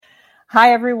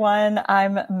Hi, everyone.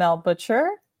 I'm Mel Butcher.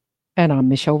 And I'm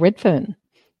Michelle Redfern.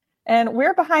 And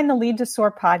we're behind the Lead to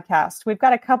Soar podcast. We've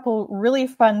got a couple really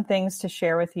fun things to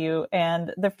share with you.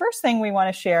 And the first thing we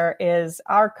want to share is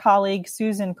our colleague,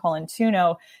 Susan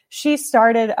Colantuno. She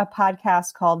started a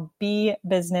podcast called Be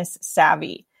Business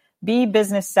Savvy. Be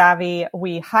Business Savvy.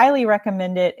 We highly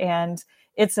recommend it. And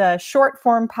it's a short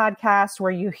form podcast where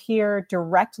you hear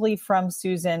directly from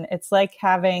Susan. It's like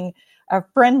having a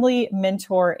friendly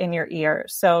mentor in your ear.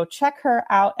 So check her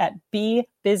out at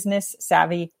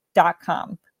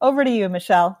bebusinesssavvy.com. Over to you,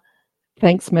 Michelle.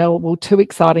 Thanks, Mel. Well, two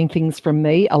exciting things from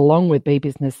me, along with Be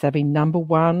Business Savvy. Number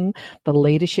one, The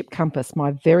Leadership Compass. My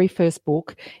very first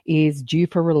book is due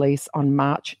for release on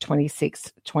March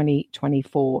 26,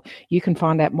 2024. You can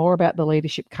find out more about The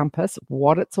Leadership Compass,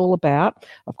 what it's all about.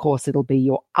 Of course, it'll be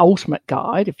your ultimate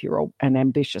guide if you're an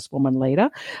ambitious woman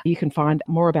leader. You can find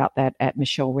more about that at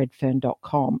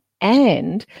michelleredfern.com.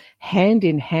 And hand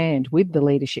in hand with the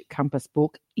Leadership Compass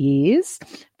book is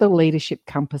the Leadership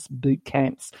Compass boot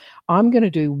camps. I'm going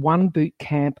to do one boot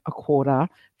camp a quarter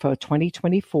for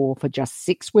 2024 for just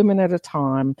 6 women at a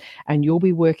time, and you'll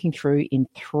be working through in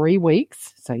 3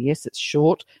 weeks. So yes, it's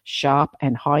short, sharp,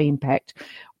 and high impact.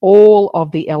 All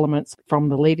of the elements from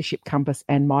the Leadership Compass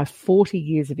and my 40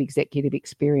 years of executive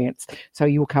experience. So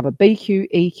you will cover BQ,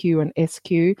 EQ, and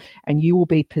SQ, and you will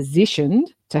be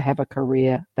positioned to have a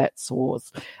career that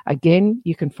soars. Again,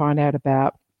 you can find out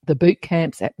about the boot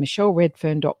camps at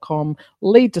michelleredfern.com,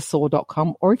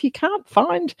 leadtosoar.com, or if you can't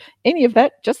find any of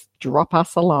that, just drop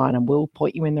us a line and we'll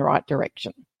point you in the right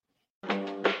direction.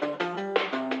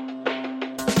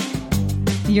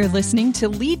 You're listening to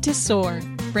Lead to Soar,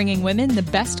 bringing women the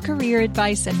best career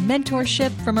advice and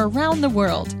mentorship from around the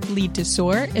world. Lead to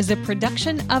Soar is a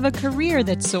production of A Career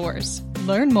That Soars.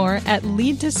 Learn more at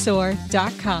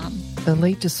leadtosoar.com. The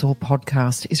Lead to Soar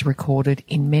podcast is recorded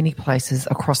in many places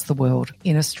across the world.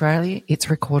 In Australia, it's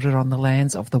recorded on the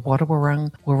lands of the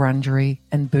Wadawurrung, Wurundjeri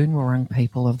and Boonwurrung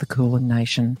people of the Kulin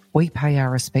Nation. We pay our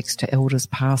respects to elders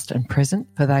past and present,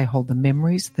 for they hold the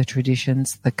memories, the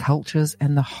traditions, the cultures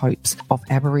and the hopes of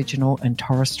Aboriginal and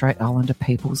Torres Strait Islander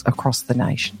peoples across the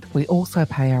nation. We also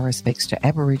pay our respects to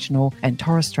Aboriginal and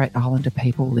Torres Strait Islander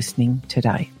people listening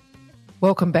today.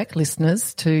 Welcome back,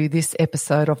 listeners, to this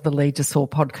episode of the Lead to Soar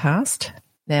podcast.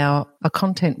 Now, a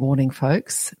content warning,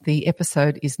 folks. The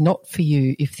episode is not for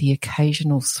you if the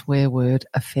occasional swear word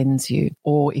offends you,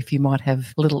 or if you might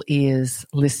have little ears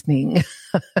listening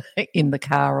in the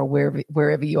car or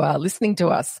wherever you are listening to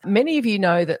us. Many of you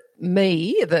know that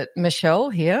Michelle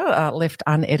here, left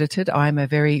unedited. I'm a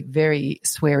very, very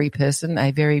sweary person,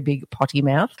 a very big potty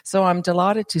mouth. So I'm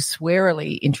delighted to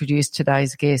swearily introduce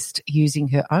today's guest using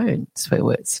her own swear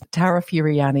words. Tara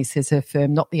Furiani says her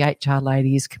firm, Not the HR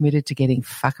Lady, is committed to getting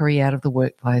fuckery out of the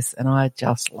workplace. And I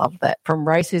just love that. From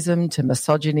racism to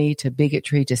misogyny to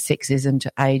bigotry to sexism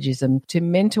to ageism to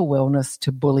mental wellness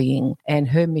to bullying. And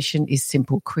her mission is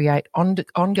simple: create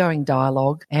ongoing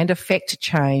dialogue and affect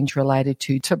change related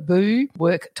to taboo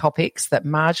work topics that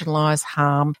marginalise,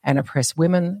 harm and oppress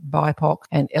women, BIPOC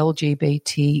and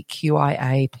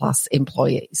LGBTQIA plus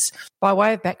employees. By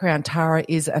way of background, Tara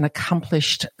is an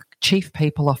accomplished Chief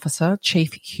People Officer,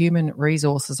 Chief Human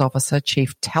Resources Officer,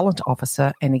 Chief Talent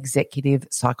Officer, and Executive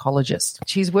Psychologist.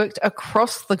 She's worked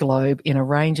across the globe in a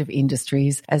range of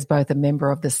industries as both a member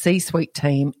of the C-suite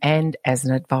team and as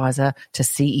an advisor to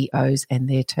CEOs and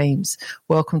their teams.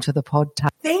 Welcome to the pod, Tara.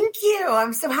 Thank you.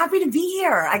 I'm so happy to be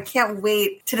here. I can't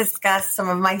wait to discuss some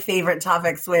of my favorite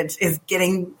topics, which is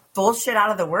getting bullshit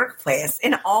out of the workplace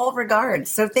in all regards.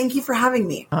 So thank you for having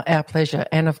me. Our pleasure.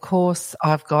 And of course,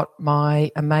 I've got my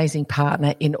amazing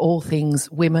partner in all things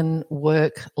women,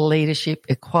 work, leadership,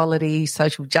 equality,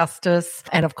 social justice,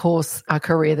 and of course, A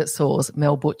Career That Soars,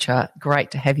 Mel Butcher.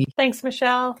 Great to have you. Thanks,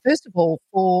 Michelle. First of all,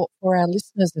 for our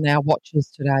listeners and our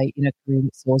watchers today in A Career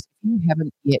That Soars, if you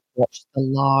haven't yet watched the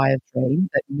live stream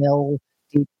that Mel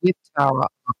did with Tara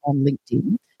on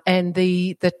LinkedIn, and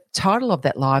the title of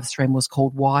that live stream was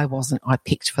called Why Wasn't I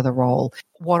Picked for the Role?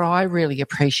 What I really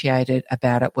appreciated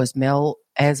about it was, Mel,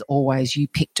 as always, you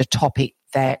picked a topic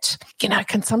that,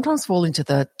 can sometimes fall into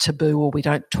the taboo, or we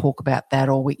don't talk about that,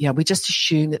 or we just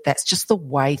assume that that's just the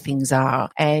way things are.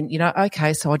 And,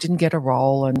 okay, so I didn't get a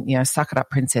role and, suck it up,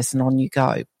 princess, and on you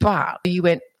go. But you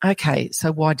went, okay,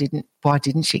 so why didn't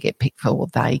she get picked for, or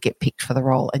they get picked for the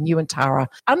role? And you and Tara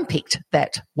unpicked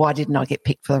that why didn't I get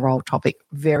picked for the role topic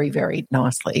very, very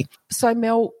nicely. So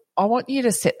Mel, I want you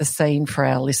to set the scene for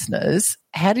our listeners.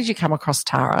 How did you come across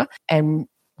Tara, and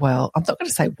well, I'm not going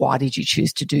to say why did you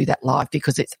choose to do that live,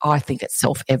 because I think it's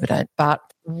self-evident, but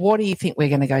what do you think we're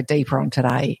going to go deeper on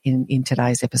today in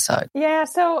today's episode? Yeah,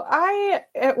 so I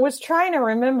was trying to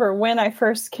remember when I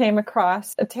first came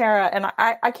across Tara, and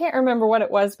I can't remember what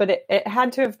it was, but it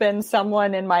had to have been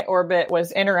someone in my orbit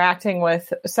was interacting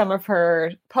with some of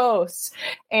her posts.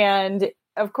 And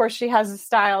of course, she has a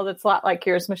style that's a lot like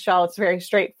yours, Michelle. It's very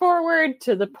straightforward,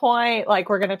 to the point. Like,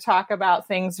 we're going to talk about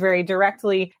things very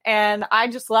directly. And I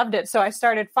just loved it. So I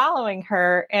started following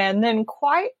her. And then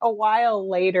quite a while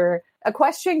later, a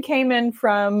question came in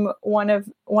from one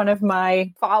of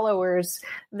my followers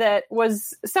that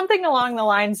was something along the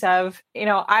lines of,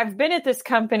 I've been at this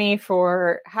company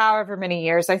for however many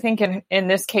years. I think in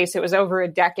this case, it was over a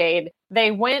decade. They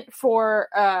went for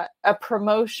a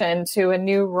promotion to a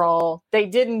new role. They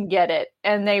didn't get it.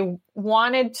 And they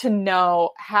wanted to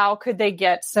know how could they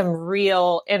get some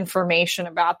real information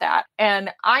about that.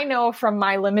 And I know from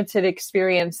my limited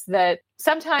experience that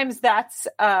sometimes that's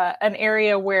an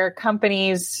area where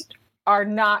companies are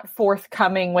not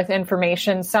forthcoming with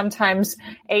information. Sometimes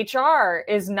HR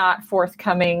is not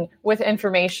forthcoming with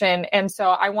information. And so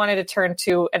I wanted to turn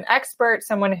to an expert,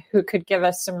 someone who could give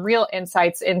us some real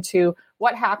insights into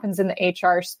what happens in the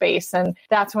HR space. And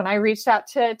that's when I reached out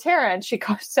to Tara, and she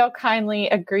so kindly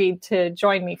agreed to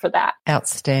join me for that.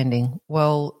 Outstanding.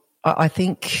 Well, I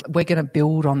think we're going to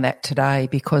build on that today,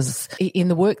 because in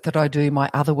the work that I do, my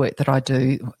other work that I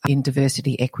do in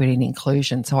diversity, equity and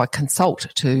inclusion, so I consult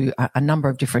to a number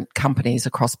of different companies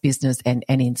across business and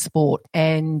in sport.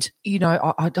 And,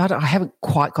 I haven't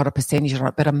quite got a percentage on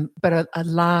it, but a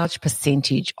large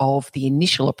percentage of the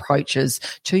initial approaches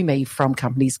to me from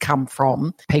companies come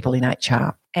from people in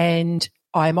HR. And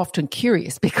I'm often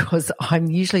curious, because I'm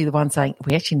usually the one saying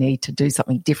we actually need to do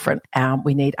something different.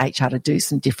 We need HR to do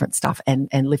some different stuff and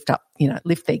lift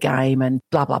their game and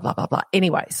blah, blah, blah, blah, blah.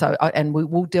 Anyway, and we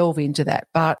will delve into that.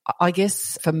 But I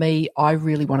guess for me, I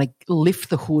really want to lift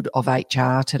the hood of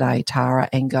HR today, Tara,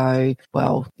 and go,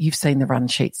 well, you've seen the run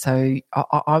sheet. So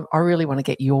I really want to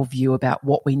get your view about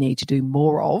what we need to do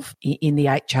more of in the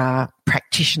HR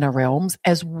practitioner realms,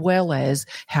 as well as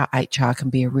how HR can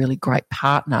be a really great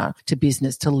partner to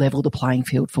business to level the playing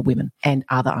field for women and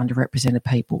other underrepresented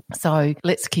people. So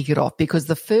let's kick it off, because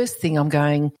the first thing I'm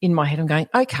going,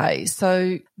 okay,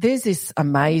 so there's this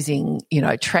amazing,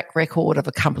 track record of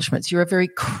accomplishments. You're a very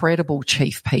credible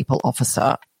chief people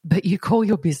officer, but you call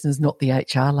your business not the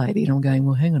HR lady. And I'm going,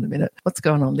 well, hang on a minute. What's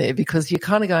going on there? Because you're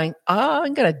kind of going,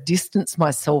 I'm going to distance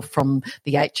myself from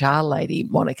the HR lady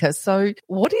moniker. So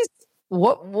what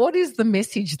is the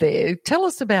message there? Tell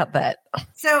us about that.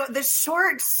 So the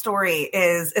short story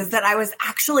is that I was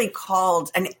actually called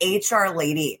an HR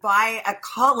lady by a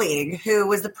colleague who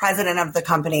was the president of the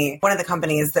company, one of the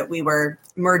companies that we were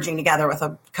merging together with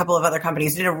a couple of other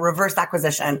companies, did a reverse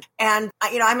acquisition. And,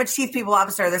 I'm a chief people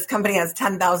officer. This company has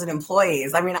 10,000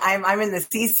 employees. I mean, I'm in the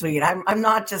C-suite. I'm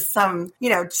not just some,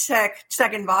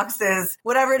 checking boxes,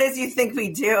 whatever it is you think we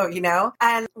do,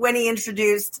 And when he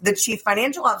introduced the chief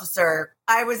financial officer,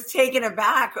 I was taken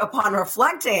aback upon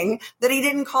reflecting that he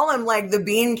didn't call him like the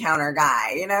bean counter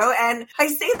guy, and I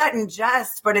say that in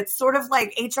jest, but it's sort of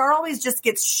like HR always just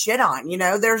gets shit on,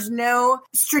 there's no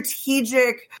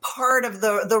strategic part of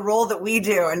the role that we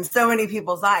do in so many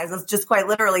people's eyes. It's just quite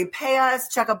literally pay us,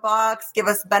 check a box, give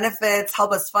us benefits,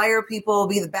 help us fire people,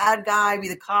 be the bad guy, be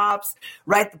the cops,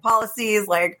 write the policies,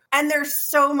 and there's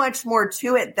so much more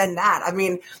to it than that. I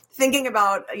mean, thinking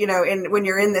about, when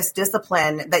you're in this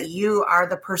discipline, that you are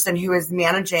the person who is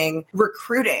managing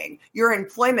recruiting, your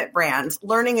employment brand,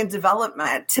 learning and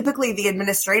development, typically the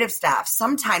administrative staff,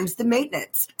 sometimes the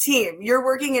maintenance team. You're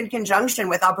working in conjunction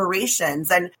with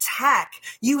operations and tech.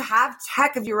 You have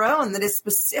tech of your own that is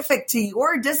specific to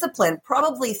your discipline,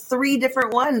 probably 3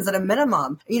 different ones at a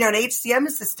minimum. An HCM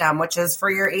system, which is for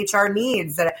your HR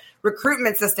needs, a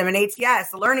recruitment system, an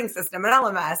ATS, a learning system, an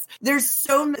LMS. There's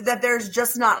so that there's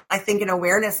just not, I think, an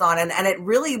awareness on it. And it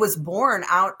really was born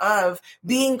out of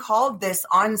being called this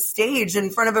on stage in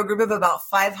front of a group of about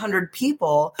 500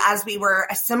 people as we were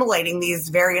assimilating these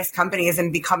various companies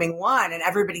and becoming one. And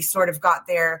everybody sort of got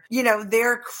their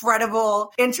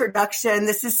credible introduction.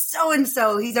 This is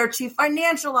so-and-so. He's our chief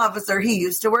financial officer. He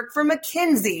used to work for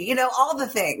McKinsey, all the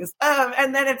things.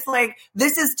 And then it's like,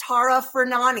 this is Tara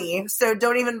Fernani. So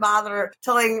don't even bother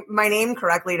telling my name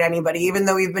correctly to anybody, even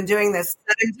though we've been doing this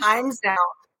 7 times now.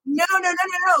 No.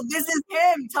 This is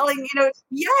him telling,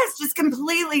 yes, just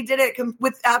completely did it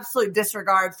with absolute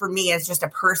disregard for me as just a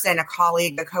person, a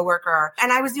colleague, a coworker.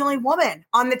 And I was the only woman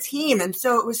on the team. And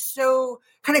so it was so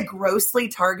kind of grossly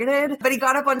targeted. But he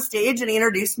got up on stage and he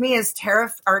introduced me as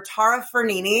Tara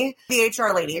Fernini, the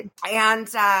HR lady. And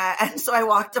so I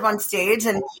walked up on stage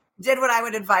and did what I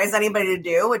would advise anybody to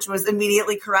do, which was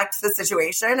immediately correct the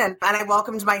situation. And I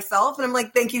welcomed myself and I'm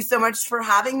like, thank you so much for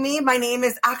having me. My name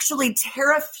is actually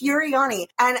Tara Furiani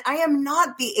and I am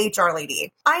not the HR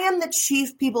lady. I am the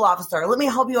chief people officer. Let me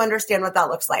help you understand what that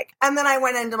looks like. And then I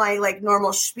went into my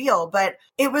normal spiel, but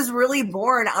it was really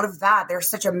born out of that. There's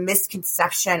such a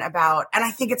misconception about, and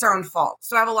I think it's our own fault.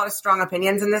 So I have a lot of strong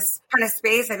opinions in this kind of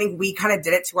space. I think we kind of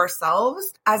did it to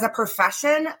ourselves as a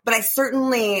profession, but I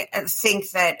certainly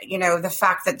think that, the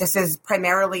fact that this is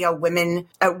primarily a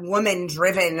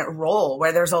woman-driven role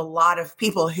where there's a lot of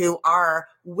people who are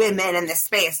women in this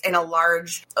space in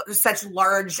such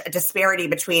large disparity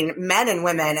between men and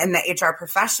women in the HR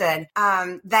profession,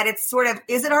 that it's sort of,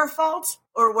 is it our fault?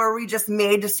 Or were we just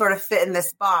made to sort of fit in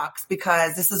this box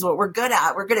because this is what we're good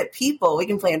at? We're good at people. We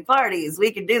can plan parties.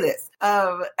 We can do this.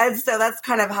 And so that's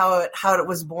kind of how it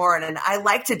was born. And I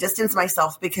like to distance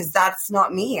myself because that's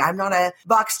not me. I'm not a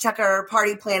box checker,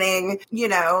 party planning,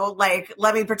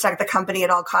 let me protect the company at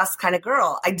all costs kind of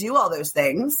girl. I do all those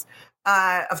things.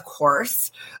 Of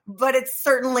course, but it's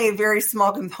certainly a very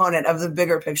small component of the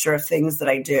bigger picture of things that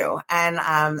I do. And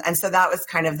so that was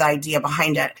kind of the idea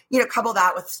behind it. Couple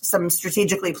that with some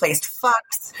strategically placed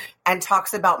fucks and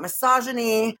talks about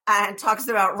misogyny and talks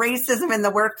about racism in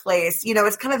the workplace.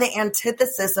 It's kind of the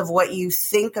antithesis of what you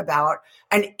think about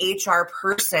an HR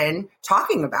person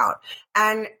talking about.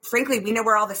 And frankly, we know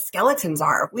where all the skeletons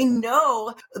are. We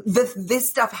know this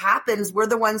stuff happens. We're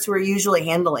the ones who are usually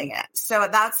handling it. So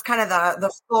that's kind of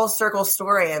the full circle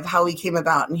story of how we came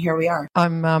about. And here we are.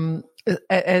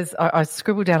 As I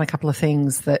scribbled down a couple of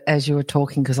things that as you were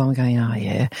talking, because I'm going, oh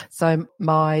yeah. So I'm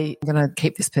going to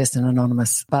keep this person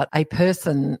anonymous, but a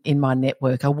person in my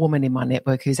network, a woman in my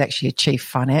network who's actually a chief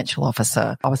financial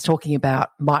officer, I was talking about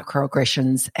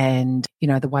microaggressions and,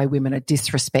 the way women are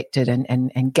disrespected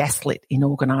and gaslit in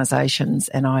organisations.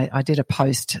 And I did a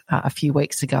post a few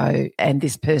weeks ago and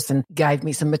this person gave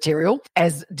me some material,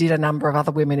 as did a number of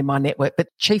other women in my network, but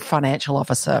chief financial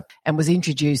officer, and was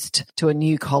introduced to a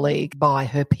new colleague by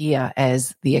her peer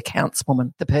as the accounts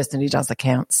woman, the person who does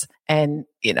accounts. And,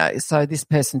 so this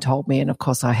person told me, and of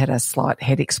course I had a slight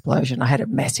head explosion. I had a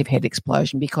massive head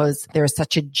explosion because there is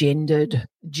such a gendered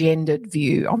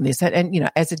view on this. And,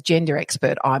 as a gender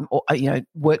expert, I'm,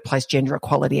 workplace gender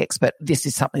equality expert. This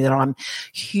is something that I'm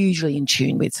hugely in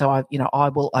tune with. So I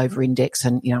will over-index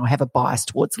and, I have a bias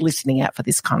towards listening out for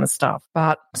this kind of stuff.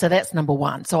 But so that's number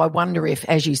one. So I wonder if,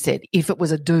 as you said, if it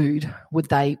was a dude, would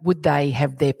they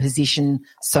have their position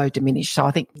so diminished? So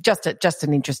I think just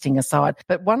an interesting aside.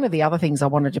 But one of the other things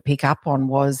I wanted to pick up on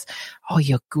was,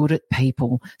 you're good at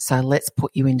people, so let's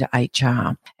put you into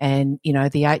HR. And,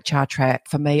 the HR track,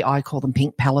 for me, I call them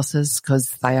pink palaces because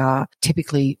they are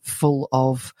typically full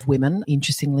of women.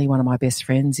 Interestingly, one of my best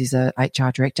friends is a HR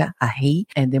director, a he,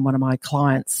 and then one of my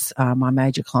clients, my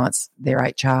major clients, their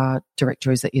HR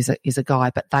director is a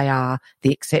guy, but they are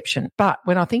the exception. But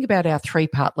when I think about our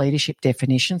 3-part leadership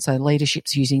definition, so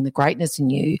leadership's using the greatness in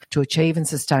you to achieve and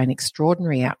sustain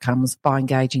extraordinary outcomes by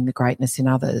engaging the greatness in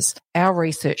others. Our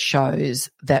research shows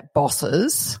that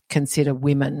bosses consider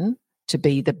women to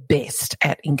be the best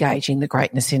at engaging the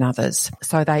greatness in others.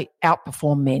 So they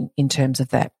outperform men in terms of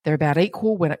that. They're about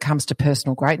equal when it comes to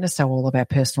personal greatness, so all of our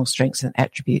personal strengths and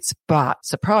attributes. But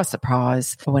surprise,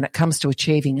 surprise, when it comes to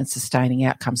achieving and sustaining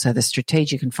outcomes, so the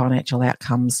strategic and financial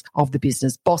outcomes of the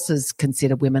business, bosses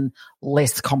consider women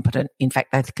less competent. In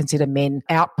fact, they consider men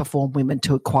outperform women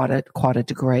to quite a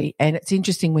degree. And it's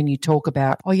interesting when you talk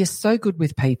about, you're so good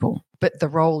with people. But the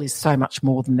role is so much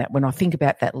more than that. When I think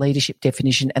about that leadership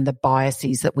definition and the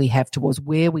biases that we have towards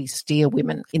where we steer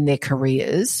women in their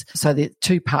careers. So the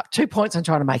 2 points I'm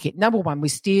trying to make it. Number one, we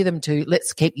steer them to,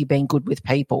 let's keep you being good with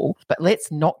people, but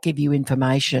let's not give you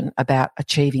information about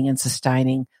achieving and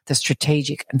sustaining the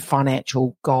strategic and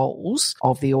financial goals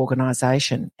of the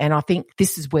organisation. And I think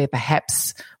this is where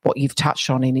perhaps what you've touched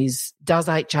on is, does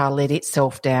HR let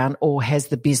itself down, or has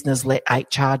the business let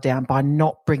HR down by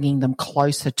not bringing them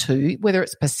closer to, whether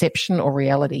it's perception or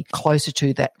reality, closer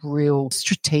to that real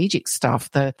strategic stuff,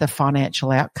 the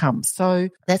financial outcomes? So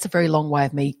that's a very long way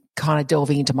of me kind of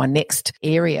delving into my next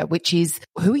area, which is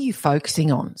who are you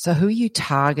focusing on? So who are you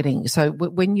targeting? So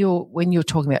when you're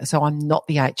talking about, so I'm not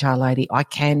the HR lady, I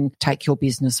can take your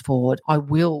business forward. I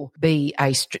will be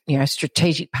a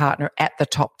strategic partner at the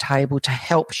top table to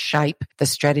help shape the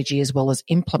strategy as well as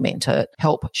implement it,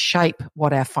 help shape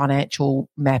what our financial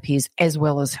map is as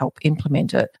well as help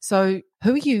implement it. So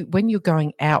who are you, when you're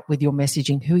going out with your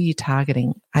messaging, who are you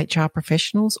targeting? HR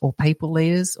professionals or people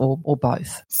leaders or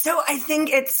both? So I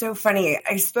think it's so funny.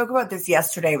 I spoke about this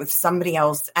yesterday with somebody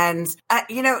else and,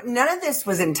 none of this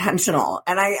was intentional.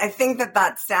 And I think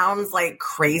that sounds like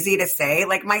crazy to say.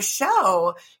 Like my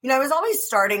show, I was always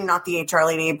starting Not the HR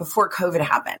Lady before COVID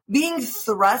happened. Being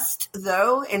thrust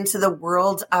though into the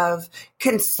world of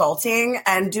consulting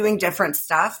and doing different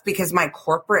stuff because my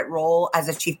corporate role as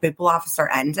a chief people officer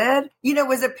ended,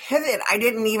 was a pivot I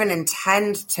didn't even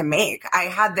intend to make. I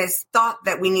had this thought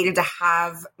that we needed to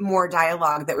have more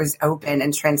dialogue that was open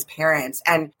and transparent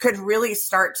and could really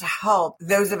start to help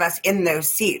those of us in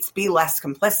those seats be less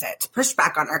complicit, to push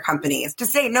back on our companies, to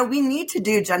say, no, we need to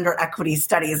do gender equity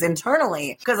studies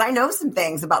internally because I know some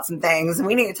things about some things and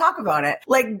we need to talk about it.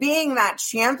 Like being that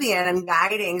champion and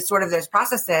guiding sort of those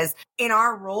processes in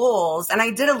our roles. And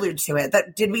I did allude to it,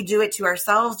 that did we do it to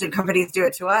ourselves? Did companies do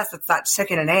it to us? It's that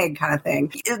chicken and egg kind of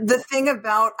thing. The thing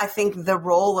about, I think, the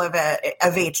role of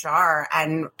HR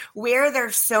and where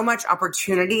there's so much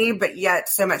opportunity, but yet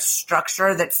so much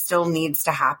structure that still needs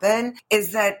to happen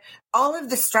is that all of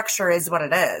the structure is what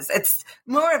it is. It's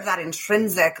more of that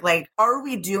intrinsic, like, are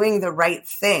we doing the right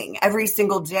thing every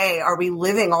single day? Are we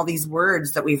living all these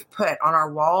words that we've put on our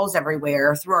walls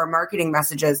everywhere through our marketing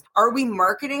messages? Are we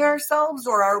marketing ourselves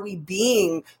or are we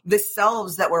being the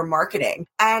selves that we're marketing?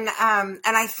 And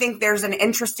I think there's an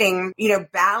interesting,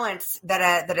 balance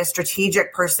that a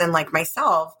strategic person like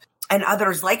myself and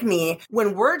others like me,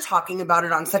 when we're talking about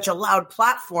it on such a loud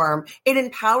platform, it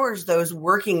empowers those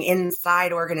working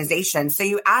inside organizations. So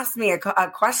you asked me a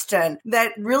question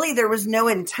that really there was no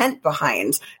intent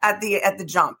behind at the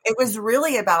jump. It was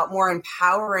really about more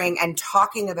empowering and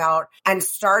talking about and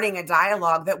starting a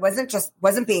dialogue that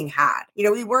wasn't being had.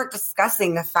 We weren't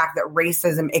discussing the fact that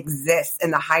racism exists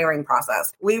in the hiring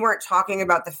process. We weren't talking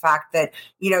about the fact that,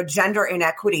 gender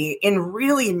inequity in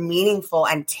really meaningful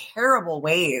and terrible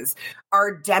ways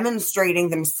are demonstrating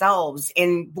themselves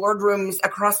in boardrooms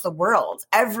across the world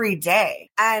every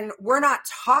day. And we're not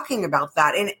talking about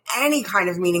that in any kind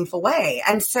of meaningful way.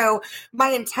 And so my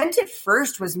intent at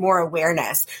first was more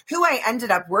awareness. Who I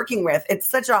ended up working with, it's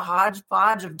such a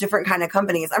hodgepodge of different kind of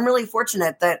companies. I'm really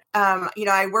fortunate that,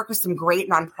 I work with some great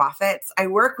nonprofits. I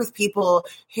work with people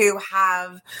who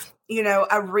have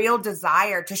a real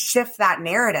desire to shift that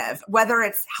narrative, whether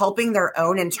it's helping their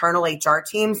own internal HR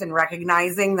teams and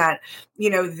recognizing that,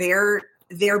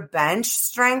 their bench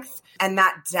strength and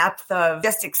that depth of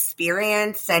just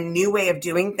experience and new way of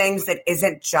doing things that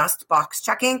isn't just box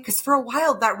checking. Because for a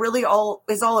while, that really all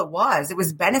it was. It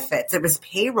was benefits. It was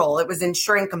payroll. It was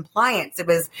ensuring compliance. It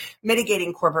was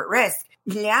mitigating corporate risk.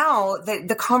 Now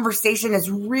the conversation has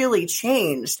really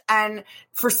changed. And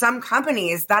for some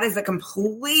companies, that is a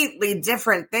completely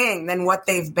different thing than what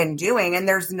they've been doing. And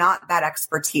there's not that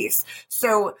expertise.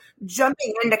 So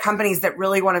jumping into companies that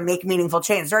really want to make meaningful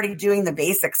change, they're already doing the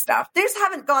basic stuff. They just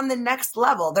haven't gone the next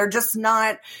level. They're just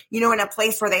not, in a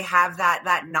place where they have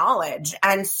that knowledge.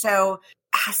 And so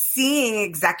seeing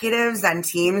executives and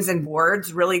teams and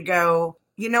boards really go,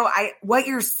 what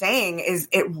you're saying is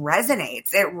it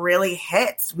resonates. It really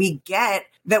hits. We get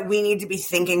that we need to be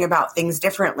thinking about things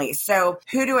differently. So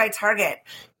who do I target?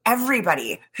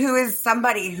 Everybody who is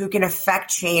somebody who can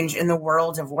affect change in the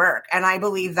world of work. And I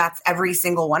believe that's every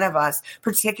single one of us,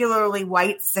 particularly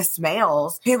white cis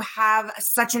males who have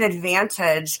such an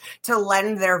advantage to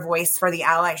lend their voice for the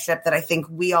allyship that I think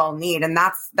we all need. And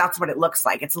that's what it looks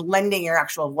like. It's lending your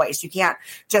actual voice. You can't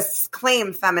just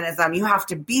claim feminism. You have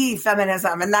to be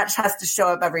feminism. And that has to show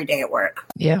up every day at work.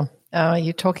 Yeah.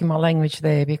 You're talking my language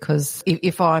there, because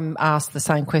if I'm asked the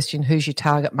same question, who's your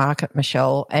target market,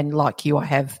 Michelle? And like you, I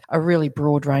have a really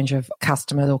broad range of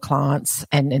customers or clients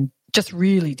and just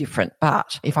really different.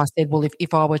 But if I said, well,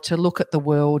 if I were to look at the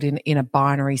world in a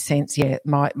binary sense,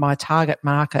 my target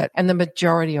market and the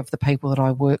majority of the people that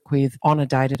I work with on a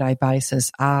day-to-day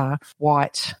basis are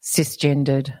white,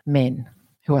 cisgendered men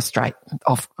who are straight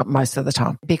off most of the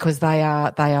time, because they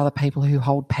are the people who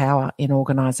hold power in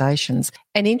organisations.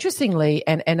 And interestingly,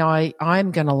 and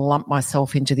I'm going to lump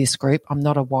myself into this group. I'm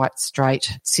not a white,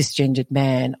 straight, cisgendered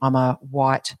man. I'm a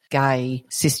white, gay,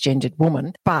 cisgendered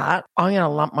woman. But I'm going to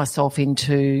lump myself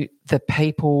into the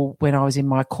people when I was in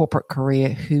my corporate career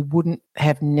who wouldn't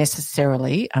have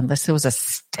necessarily, unless there was a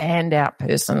standout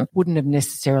person, wouldn't have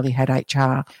necessarily had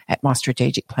HR at my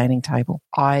strategic planning table.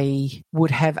 I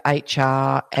would have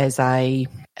HR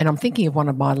and I'm thinking of one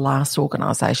of my last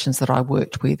organisations that I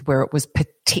worked with where it was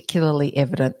particularly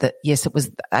evident that, yes, it was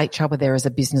HR were there as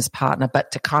a business partner,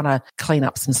 but to kind of clean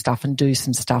up some stuff and do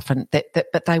some stuff. And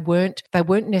but they weren't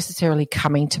necessarily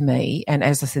coming to me. And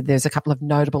as I said, there's a couple of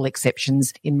notable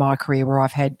exceptions in my career where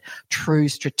I've had true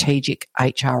strategic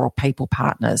HR or people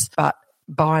partners, but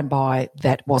by and by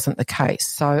that wasn't the case.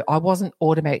 So I wasn't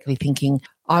automatically thinking,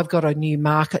 I've got a new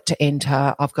market to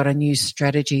enter. I've got a new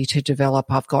strategy to develop.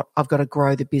 I've got to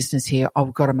grow the business here.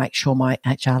 I've got to make sure my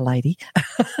HR lady,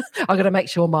 I've got to make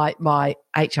sure my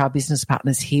HR business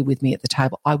partner's here with me at the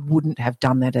table. I wouldn't have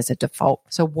done that as a default.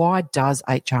 So why does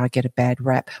HR get a bad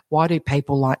rap? Why do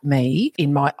people like me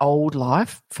in my old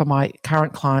life, for my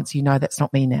current clients, you know that's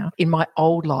not me now, in my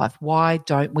old life, why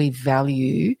don't we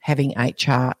value having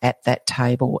HR at that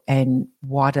table, and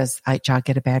why does HR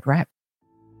get a bad rap?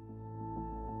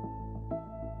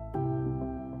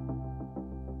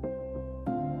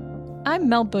 I'm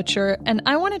Mel Butcher, and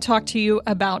I want to talk to you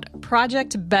about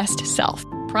Project Best Self.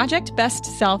 Project Best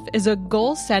Self is a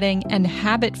goal-setting and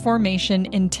habit formation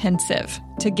intensive.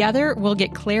 Together, we'll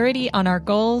get clarity on our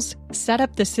goals, set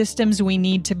up the systems we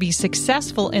need to be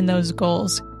successful in those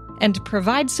goals, and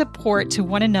provide support to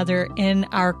one another in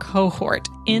our cohort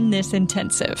in this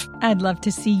intensive. I'd love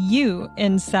to see you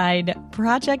inside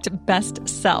Project Best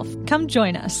Self. Come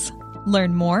join us.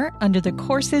 Learn more under the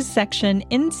courses section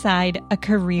inside A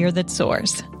Career That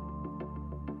Soars.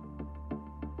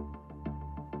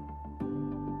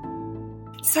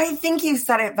 So I think you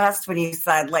said it best when you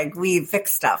said, like, we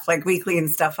fix stuff, like we clean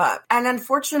stuff up. And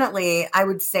unfortunately, I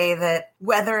would say that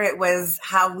whether it was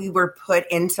how we were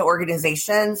put into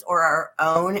organizations or our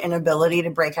own inability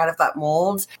to break out of that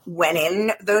mold when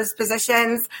in those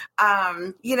positions,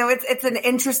 it's an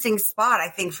interesting spot, I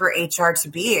think, for HR to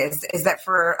be is that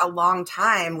for a long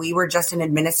time, we were just an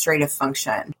administrative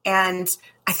function. And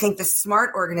I think the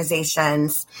smart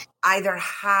organizations either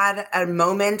had a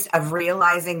moment of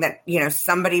realizing that,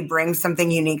 somebody brings something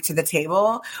unique to the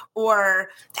table, or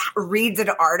reads an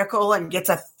article and gets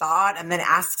a thought and then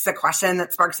asks a question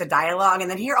that sparks a dialogue.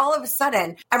 And then here, all of a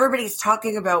sudden, everybody's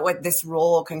talking about what this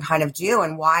role can kind of do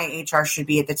and why HR should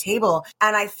be at the table.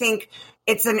 And I think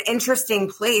it's an interesting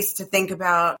place to think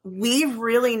about. We've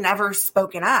really never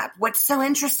spoken up. What's so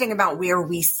interesting about where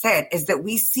we sit is that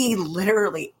we see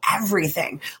literally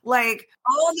everything. Like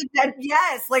all the dead,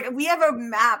 yes, like we have a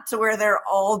map to where they're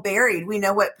all buried. We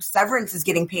know what severance is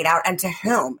getting paid out and to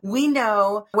whom. We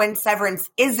know when severance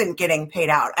isn't getting paid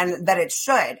out and that it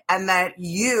should, and that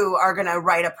you are going to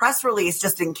write a press release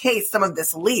just in case some of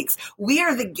this leaks. We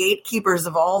are the gatekeepers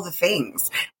of all the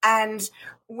things. And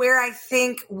where I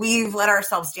think we've let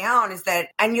ourselves down is that,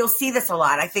 and you'll see this a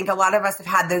lot, I think a lot of us have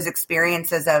had those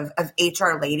experiences of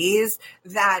HR ladies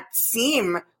that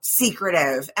seem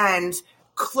secretive and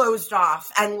closed off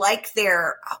and like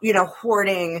they're,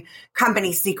 hoarding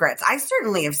company secrets. I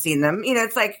certainly have seen them.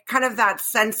 It's like kind of that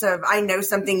sense of, I know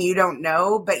something you don't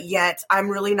know, but yet I'm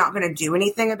really not going to do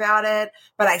anything about it,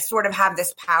 but I sort of have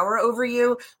this power over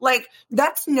you. Like,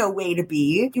 that's no way to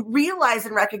be. You realize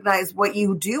and recognize what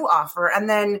you do offer, and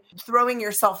then throwing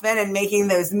yourself in and making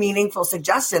those meaningful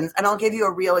suggestions. And I'll give you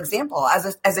a real example.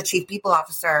 As a chief people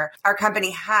officer, our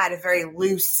company had a very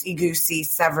loosey-goosey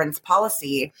severance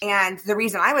policy. And the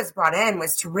reason I was brought in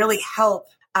was to really help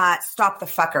stop the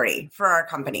fuckery for our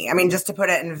company. I mean, just to put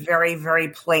it in very, very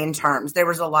plain terms, there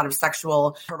was a lot of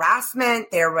sexual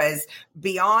harassment. There was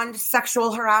beyond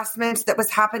sexual harassment that was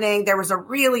happening. There was a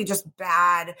really just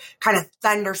bad kind of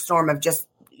thunderstorm of just,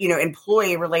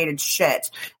 employee related shit.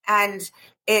 And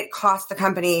it cost the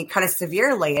company kind of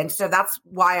severely. And so that's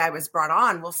why I was brought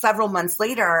on. Well, several months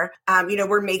later,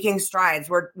 we're making strides.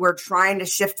 We're trying to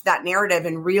shift that narrative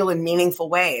in real and meaningful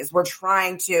ways. We're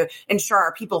trying to ensure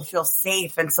our people feel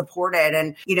safe and supported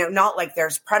and, not like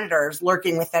there's predators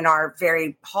lurking within our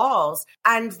very halls.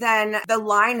 And then the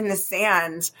line in the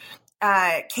sand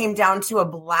came down to a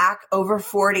Black over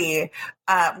 40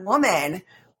 woman,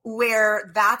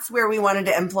 where that's where we wanted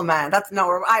to implement. That's not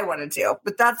where I wanted to,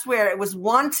 but that's where it was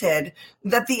wanted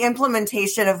that the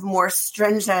implementation of more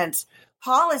stringent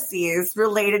policies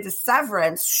related to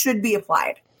severance should be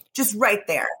applied. just right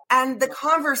there. And the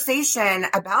conversation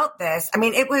about this, I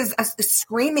mean, it was a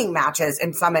screaming matches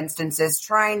in some instances,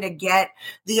 trying to get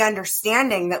the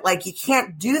understanding that like, you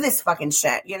can't do this fucking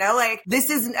shit, you know, like this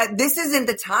isn't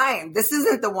the time. This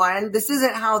isn't the one. This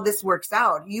isn't how this works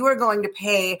out. You are going to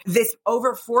pay this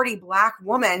over 40 Black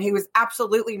woman who is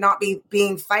absolutely not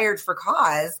being fired for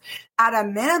cause at a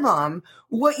minimum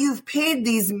what you've paid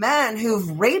these men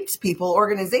who've raped people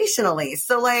organizationally.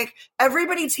 So like,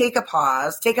 everybody take a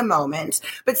pause, take a moment.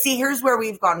 But see, here's where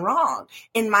we've gone wrong.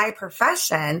 In my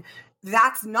profession,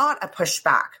 that's not a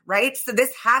pushback, right? So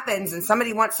this happens and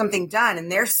somebody wants something done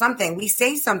and there's something, we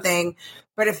say something,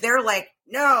 but if they're like,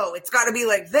 no, it's got to be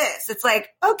like this, it's like,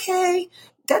 okay,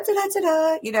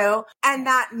 you know, and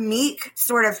that meek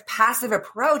sort of passive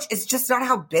approach is just not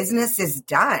how business is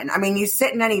done. I mean, you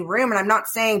sit in any room, and I'm not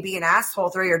saying be an asshole,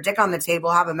 throw your dick on the table,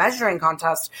 have a measuring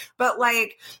contest, but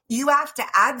like you have to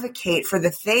advocate for the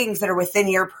things that are within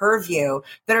your purview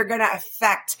that are going to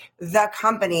affect the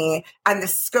company and the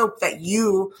scope that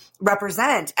you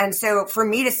represent. And so for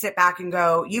me to sit back and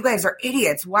go, you guys are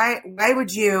idiots. Why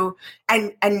would you,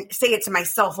 and say it to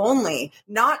myself only,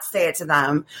 not say it to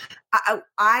them.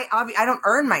 I don't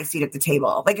earn my seat at the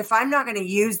table. Like if I'm not going to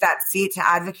use that seat to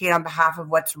advocate on behalf of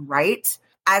what's right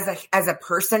as a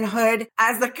personhood,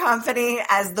 as the company,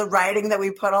 as the writing that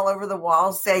we put all over the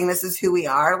walls saying this is who we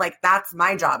are, like that's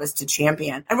my job, is to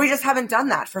champion. And we just haven't done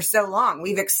that for so long.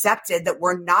 We've accepted that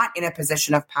we're not in a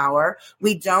position of power.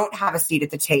 We don't have a seat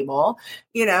at the table,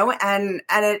 you know, and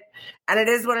it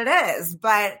is what it is.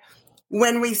 But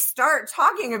when we start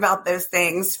talking about those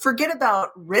things, forget about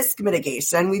risk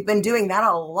mitigation. We've been doing that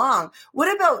all along.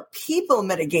 What about people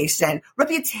mitigation,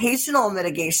 reputational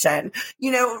mitigation?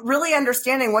 You know, really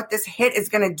understanding what this hit is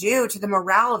going to do to the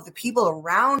morale of the people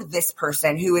around this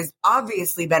person who has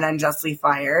obviously been unjustly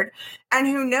fired and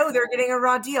who know they're getting a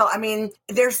raw deal. I mean,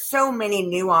 there's so many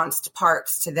nuanced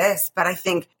parts to this, but I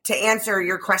think to answer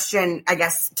your question, I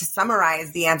guess to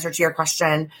summarize the answer to your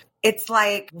question, it's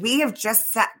like we have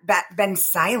just been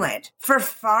silent for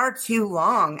far too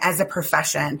long as a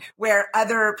profession, where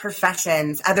other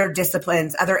professions, other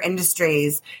disciplines, other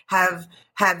industries have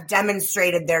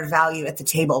demonstrated their value at the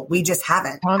table. We just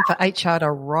haven't. Time for HR to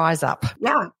rise up.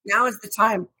 Yeah, now is the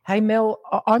time. Hey, Mel,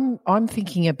 I'm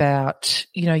thinking about,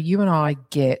 you know, you and I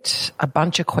get a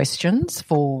bunch of questions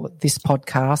for this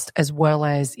podcast, as well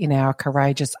as in our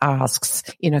Courageous Asks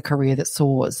in a Career That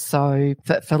Soars. So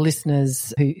for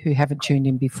listeners who haven't tuned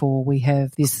in before, we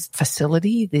have this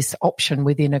facility, this option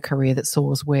within a Career That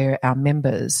Soars where our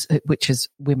members, which is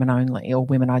women only or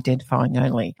women identifying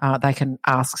only, they can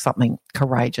ask something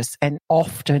courageous. And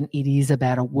often it is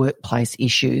about a workplace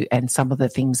issue and some of the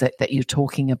things that you're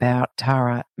talking about,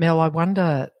 Tara. Mel, I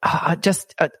wonder,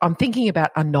 I'm thinking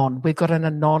about Anon. We've got an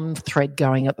Anon thread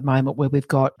going at the moment where we've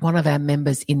got one of our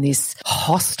members in this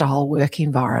hostile work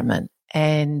environment.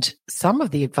 And some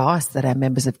of the advice that our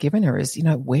members have given her is, you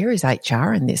know, where is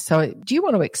HR in this? So do you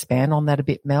want to expand on that a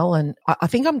bit, Mel? And I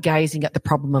think I'm gazing at the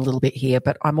problem a little bit here,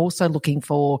 but I'm also looking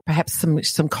for perhaps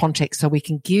some context so we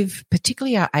can give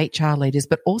particularly our HR leaders,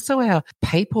 but also our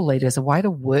people leaders a way to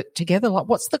work together. Like,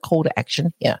 what's the call to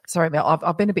action here? Sorry, Mel,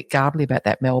 I've been a bit garbly about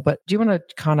that, Mel, but do you want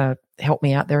to kind of help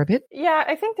me out there a bit? Yeah,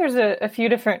 I think there's a few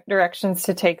different directions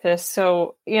to take this.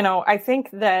 So, you know, I think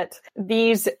that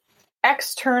these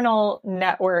external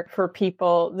network for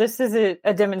people, this is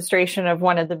a demonstration of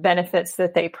one of the benefits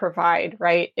that they provide,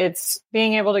 right? It's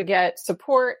being able to get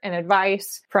support and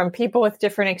advice from people with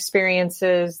different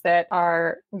experiences that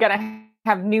are going to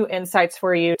have new insights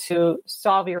for you to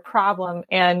solve your problem.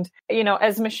 And, you know,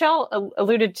 as Michelle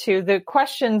alluded to, the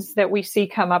questions that we see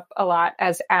come up a lot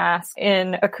as asked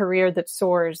in a Career That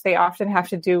Soars, they often have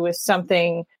to do with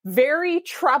something very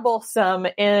troublesome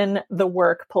in the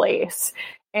workplace.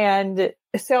 And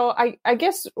so I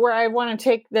guess where I want to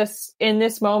take this in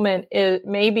this moment is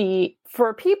maybe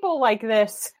for people like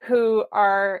this who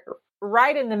are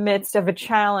right in the midst of a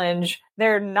challenge,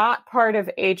 they're not part of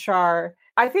HR.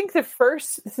 I think the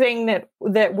first thing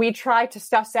that we try to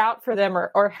suss out for them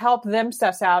or help them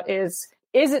suss out is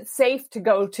it safe to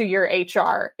go to your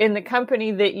HR in the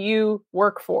company that you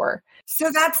work for? So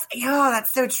that's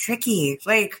so tricky.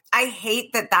 Like, I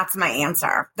hate that that's my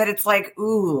answer, that it's like,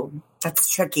 ooh,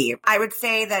 that's tricky. I would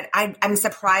say that I'm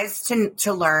surprised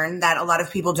to learn that a lot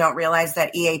of people don't realize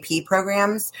that EAP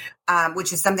programs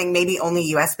which is something maybe only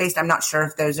US based. I'm not sure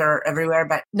if those are everywhere,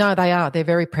 but no, they are. They're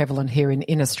very prevalent here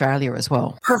in Australia as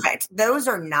well. Perfect. Those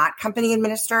are not company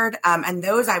administered. And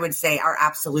those I would say are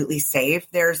absolutely safe.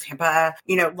 There's HIPAA,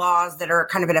 laws that are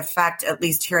kind of in effect, at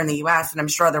least here in the US. And I'm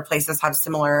sure other places have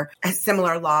similar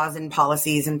laws and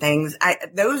policies and things.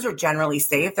 Those are generally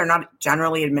safe. They're not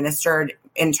generally administered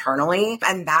internally.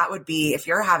 And that would be, if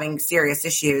you're having serious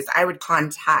issues, I would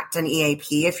contact an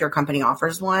EAP if your company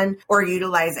offers one, or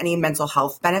utilize any mental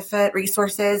health benefit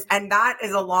resources. And that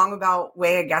is a long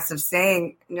way, I guess, of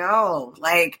saying no.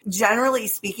 Like, generally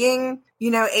speaking,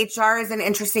 HR is an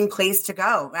interesting place to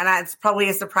go. And that's probably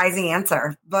a surprising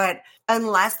answer. But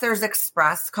unless there's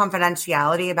expressed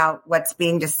confidentiality about what's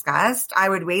being discussed, I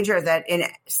would wager that in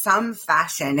some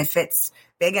fashion, if it's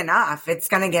big enough, it's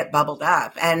going to get bubbled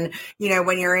up. And,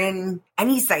 when you're in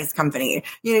any size company,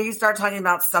 you start talking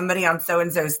about somebody on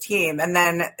so-and-so's team, and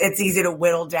then it's easy to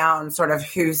whittle down sort of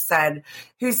who said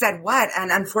what.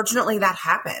 And unfortunately that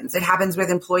happens. It happens with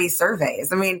employee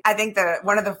surveys. I mean, I think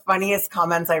one of the funniest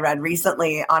comments I read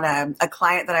recently on a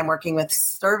client that I'm working with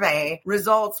survey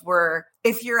results were,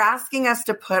 if you're asking us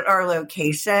to put our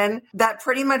location, that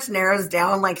pretty much narrows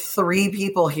down like 3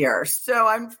 people here.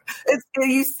 So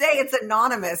you say it's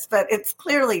anonymous, but it's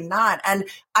clearly not. And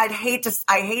I'd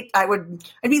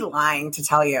be lying to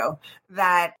tell you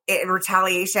that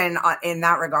retaliation in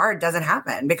that regard doesn't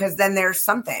happen, because then there's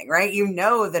something, right? You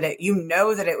know that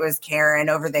it was Karen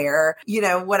over there,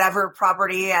 whatever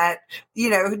property at,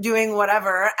 doing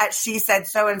whatever she said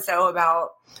so-and-so about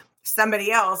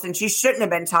somebody else, and she shouldn't have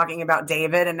been talking about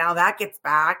David. And now that gets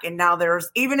back. And now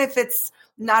even if it's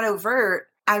not overt,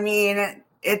 I mean,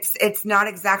 it's not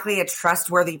exactly a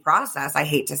trustworthy process, I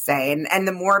hate to say. And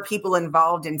the more people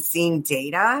involved in seeing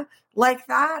data like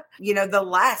that,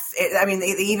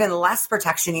 the even less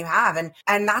protection you have.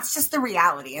 And that's just the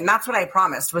reality. And that's what I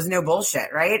promised was no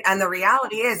bullshit, right? And the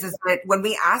reality is that when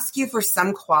we ask you for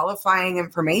some qualifying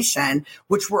information,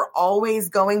 which we're always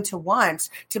going to want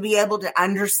to be able to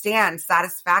understand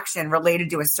satisfaction related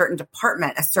to a certain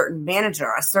department, a certain manager,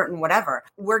 a certain whatever,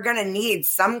 we're going to need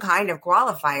some kind of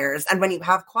qualifiers. And when you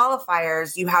have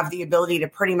qualifiers, you have the ability to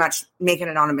pretty much make an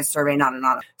anonymous survey not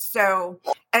anonymous. So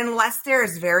unless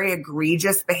there's very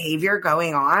egregious behavior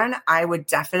going on, I would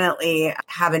definitely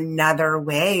have another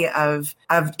way of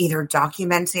either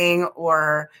documenting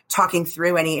or talking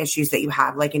through any issues that you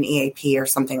have, like an EAP or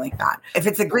something like that. If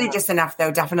it's egregious enough, though,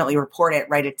 definitely report it,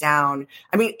 write it down.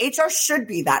 I mean, HR should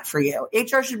be that for you.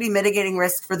 HR should be mitigating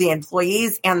risk for the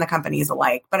employees and the companies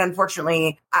alike. But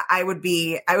unfortunately, I would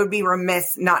be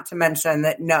remiss not to mention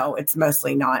that no, it's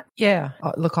mostly not. Yeah.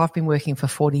 Look, I've been working for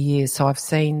 40 years, so I've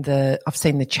seen the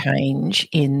change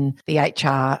in the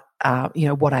HR,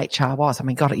 what HR was. I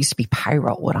mean, God, it used to be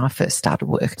payroll when I first started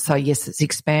work. So yes, it's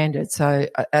expanded. So,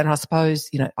 and I suppose,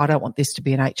 I don't want this to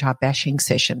be an HR bashing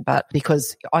session, but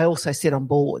because I also sit on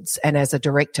boards, and as a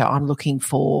director, I'm looking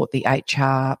for the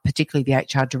HR, particularly the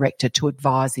HR director, to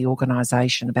advise the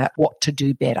organisation about what to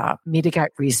do better,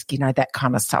 mitigate risk, that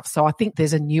kind of stuff. So I think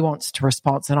there's a nuance to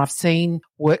response. And I've seen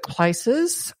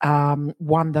workplaces,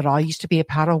 one that I used to be a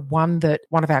part of, one that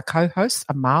one of our co-hosts,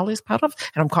 Amal, is part of,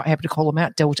 and I'm quite happy to call them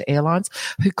out, Delta Airlines,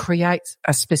 who creates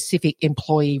a specific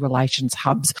employee relations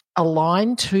hubs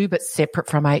aligned to but separate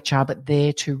from HR, but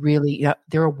there to really,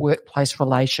 they're a workplace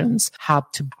relations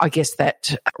hub to, I guess,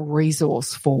 that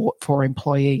resource for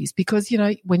employees. Because,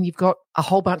 when you've got a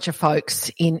whole bunch of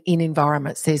folks in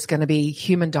environments, there's going to be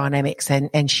human dynamics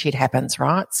and shit happens,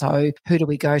 right? So who do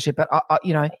we go to? But,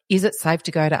 is it safe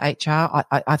to go to HR?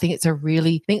 I think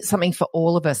it's something for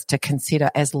all of us to consider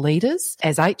as leaders,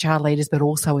 as HR leaders, but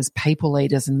also as people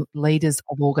leaders and leaders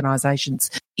of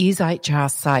organisations. Is HR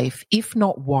safe? If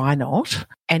not, why not?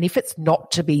 And if it's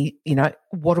not to be,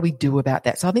 what do we do about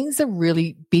that? So I think there's a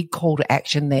really big call to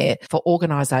action there for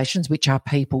organisations, which are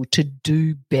people, to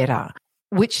do better.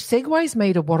 Which segues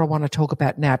me to what I want to talk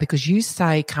about now, because you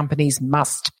say companies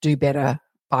must do better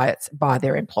by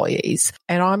their employees.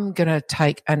 And I'm going to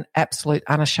take an absolute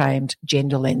unashamed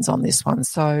gender lens on this one.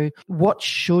 So what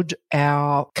should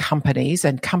our companies,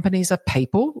 and companies are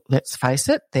people, let's face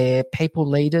it, they're people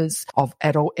leaders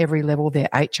at every level, they're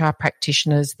HR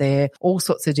practitioners, they're all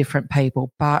sorts of different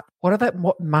people. But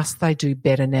what must they do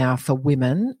better now for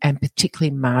women, and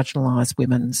particularly marginalised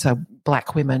women? So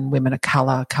Black women, women of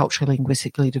colour, culturally,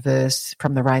 linguistically diverse,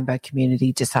 from the rainbow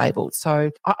community, disabled. So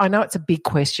I know it's a big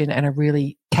question and a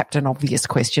really Captain Obvious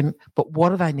question, but what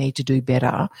do they need to do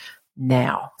better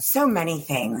now? So many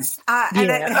things.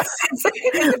 It's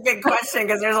a big question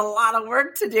because there's a lot of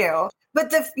work to do.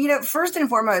 But first and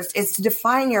foremost is to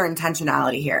define your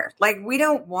intentionality here. Like, we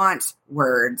don't want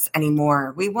words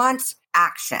anymore. We want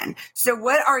action. So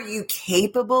what are you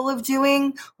capable of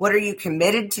doing? What are you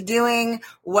committed to doing?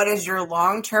 What is your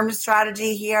long-term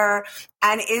strategy here?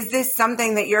 And is this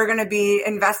something that you're going to be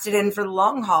invested in for the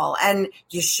long haul? And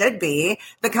you should be.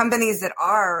 The companies that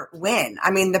are win.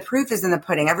 I mean, the proof is in the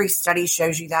pudding. Every study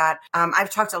shows you that. I've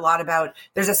talked a lot about,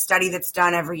 there's a study that's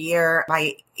done every year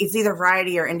by, it's either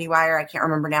Variety or IndieWire, I can't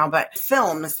remember now, but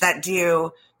films that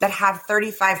have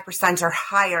 35% or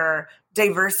higher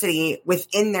diversity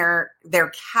within their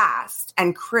cast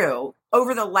and crew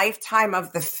over the lifetime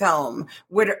of the film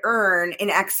would earn in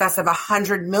excess of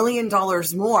 $100 million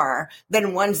more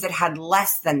than ones that had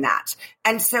less than that.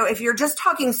 And so if you're just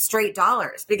talking straight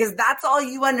dollars, because that's all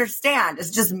you understand is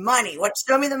just money.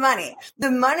 Show me the money.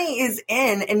 The money is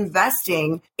in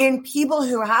investing in people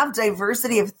who have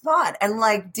diversity of thought, and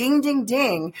like ding, ding,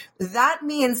 ding. That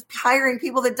means hiring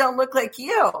people that don't look like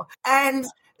you. And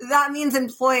that means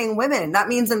employing women. That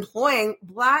means employing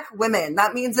Black women.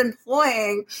 That means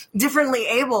employing differently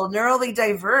able, neurally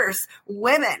diverse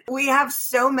women. We have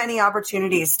so many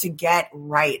opportunities to get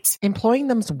right. Employing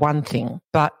them's one thing,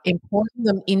 but employing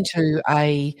them into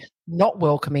a not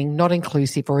welcoming, not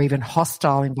inclusive, or even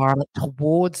hostile environment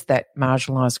towards that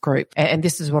marginalised group. And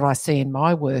this is what I see in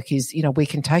my work is, we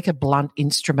can take a blunt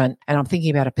instrument, and I'm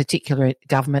thinking about a particular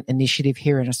government initiative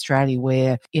here in Australia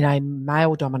where in a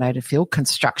male-dominated field,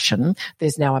 construction,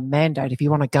 there's now a mandate. If you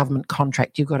want a government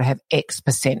contract, you've got to have X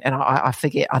percent. And I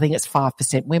forget, I think it's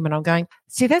 5% women. I'm going,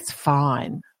 see, that's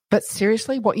fine. But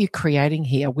seriously, what you're creating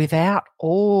here without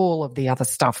all of the other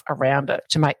stuff around it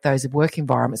to make those work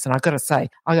environments. And I've got to say,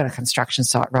 I got a construction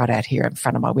site right out here in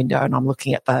front of my window, and I'm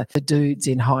looking at the dudes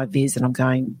in high vis, and I'm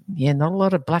going, yeah, not a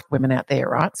lot of Black women out there,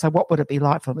 right? So what would it be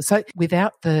like for them? So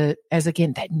without that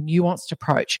nuanced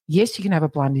approach, yes, you can have a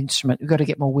blunt instrument. We've got to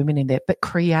get more women in there, but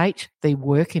create the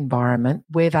work environment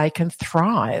where they can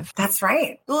thrive. That's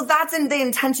right. Well, that's in the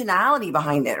intentionality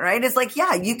behind it, right? It's like,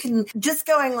 yeah, you can just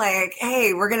going like,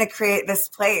 hey, we're going to create this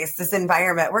place, this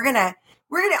environment. We're going to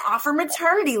offer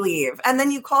maternity leave. And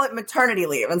then you call it maternity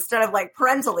leave instead of like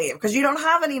parental leave because you don't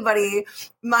have anybody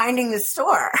minding the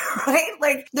store, right?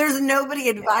 Like there's nobody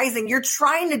advising. You're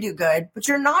trying to do good, but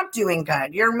you're not doing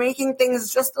good. You're making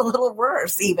things just a little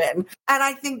worse even. And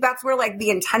I think that's where like the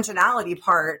intentionality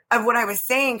part of what I was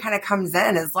saying kind of comes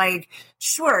in is like,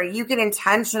 sure, you can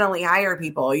intentionally hire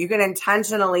people. You can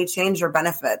intentionally change your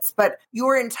benefits, but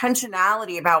your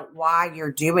intentionality about why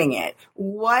you're doing it,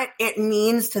 what it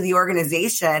means to the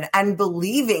organization and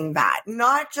believing that,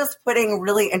 not just putting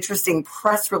really interesting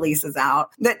press releases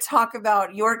out that talk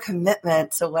about your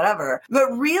commitment to whatever,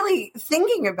 but really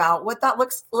thinking about what that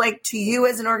looks like to you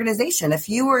as an organization. If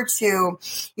you were to,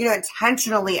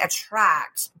 intentionally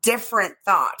attract different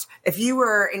thought, if you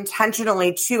were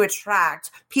intentionally to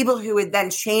attract people who would then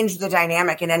change the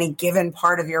dynamic in any given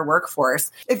part of your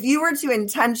workforce, if you were to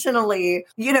intentionally,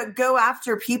 go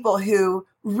after people who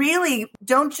really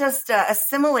don't just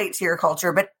assimilate to your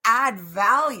culture, but add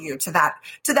value to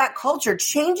that culture,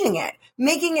 changing it,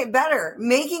 making it better,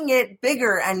 making it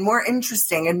bigger and more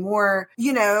interesting and more,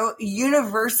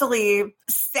 universally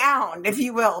sound, if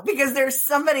you will, because there's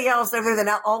somebody else other than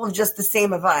all of just the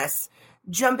same of us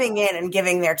jumping in and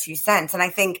giving their 2 cents. And I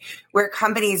think where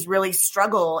companies really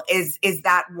struggle is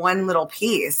that one little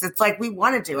piece. It's like, we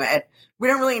want to do it. We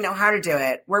don't really know how to do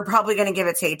it. We're probably going to give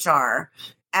it to HR.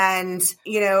 And,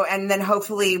 and then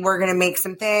hopefully we're going to make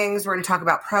some things. We're going to talk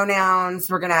about pronouns.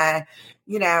 We're going to,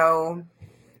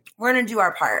 we're going to do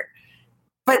our part.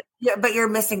 But you're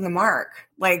missing the mark.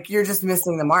 Like you're just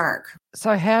missing the mark.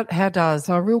 So how does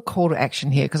a real call to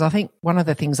action here? Because I think one of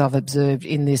the things I've observed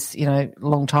in this,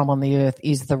 long time on the earth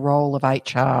is the role of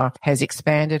HR has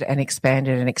expanded and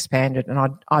expanded and expanded.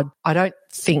 And I don't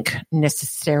think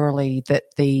necessarily that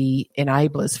the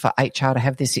enablers for HR to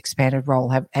have this expanded role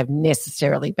have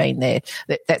necessarily been there.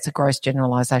 That's a gross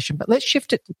generalization. But let's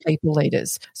shift it to people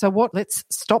leaders. So let's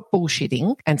stop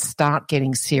bullshitting and start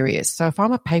getting serious. So if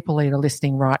I'm a people leader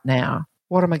listening right now,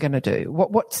 what am I going to do?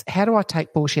 How do I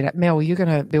take bullshit out? Mel, you're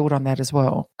going to build on that as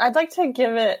well. I'd like to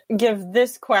give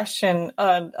this question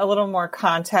a little more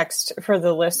context for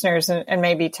the listeners and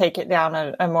maybe take it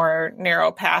down a more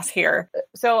narrow path here.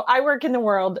 So I work in the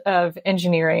world of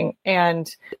engineering,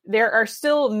 and there are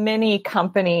still many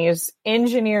companies,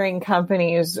 engineering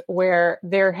companies, where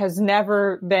there has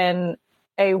never been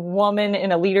a woman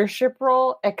in a leadership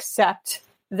role except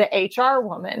the HR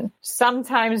woman,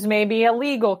 sometimes maybe a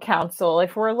legal counsel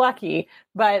if we're lucky,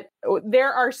 but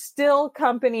there are still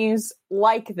companies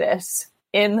like this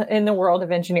in the world of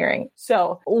engineering.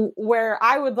 So where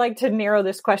I would like to narrow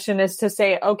this question is to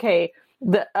say, okay,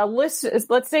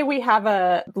 let's say we have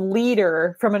a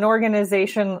leader from an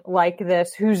organization like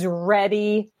this who's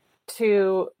ready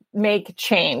to make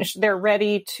change. They're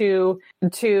ready to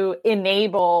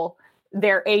enable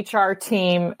their HR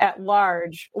team at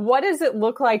large. What does it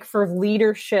look like for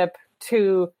leadership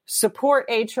to support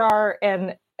HR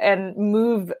and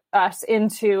move us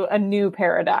into a new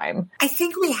paradigm? I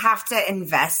think we have to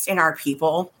invest in our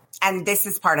people. And this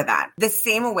is part of that. The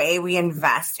same way we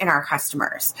invest in our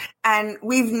customers. And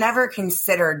we've never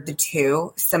considered the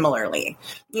two similarly.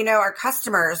 You know, our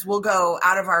customers will go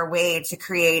out of our way to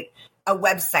create a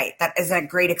website that is a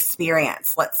great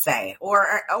experience, let's say, or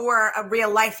a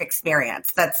real life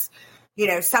experience that's, you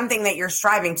know, something that you're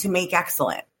striving to make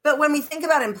excellent. But when we think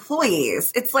about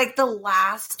employees, it's like the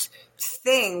last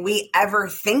thing we ever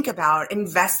think about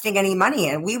investing any money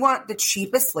in. We want the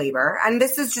cheapest labor. And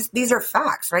these are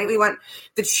facts, right? We want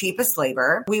the cheapest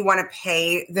labor. We want to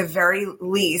pay the very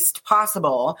least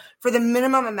possible for the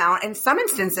minimum amount. In some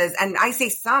instances, and I say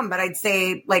some, but I'd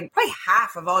say like probably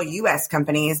half of all US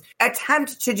companies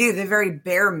attempt to do the very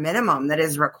bare minimum that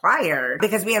is required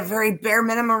because we have very bare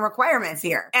minimum requirements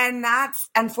here. And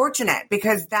that's unfortunate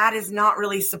because that is not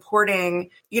really supporting,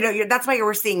 that's why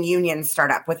we're seeing unions start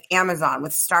up with Amazon,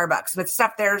 with Starbucks, with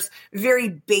stuff. There's very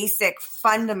basic,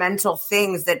 fundamental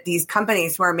things that these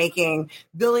companies who are making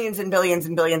billions and billions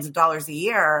and billions of dollars a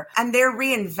year, and they're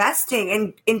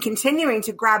reinvesting in continuing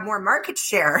to grab more market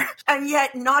share, and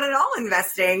yet not at all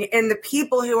investing in the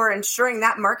people who are ensuring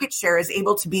that market share is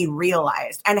able to be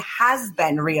realized and has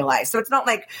been realized. So it's not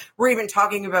like we're even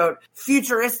talking about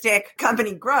futuristic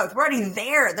company growth. We're already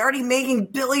there. They're already making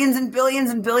billions and billions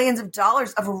and billions of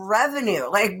dollars of revenue,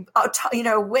 like,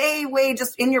 way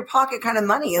just in your pocket kind of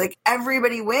money. Like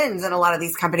everybody wins in a lot of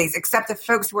these companies, except the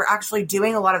folks who are actually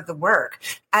doing a lot of the work.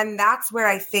 And that's where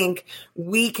I think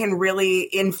we can really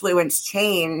influence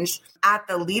change at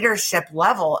the leadership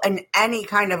level, and any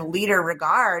kind of leader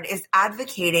regard is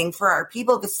advocating for our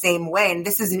people the same way. And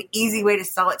this is an easy way to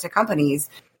sell it to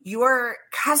companies. Your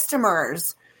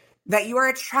customers that you are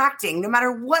attracting, no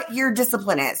matter what your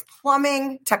discipline is,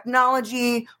 plumbing,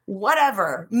 technology,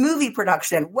 whatever, movie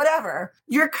production, whatever,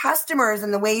 your customers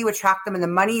and the way you attract them and the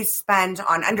money you spend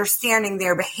on understanding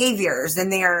their behaviors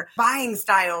and their buying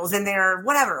styles and their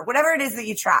whatever it is that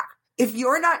you track. If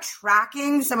you're not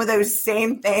tracking some of those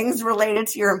same things related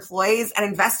to your employees and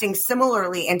investing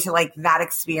similarly into like that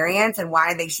experience and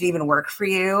why they should even work for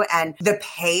you and the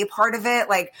pay part of it,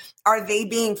 like, are they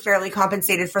being fairly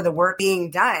compensated for the work being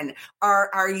done?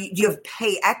 Do you have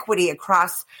pay equity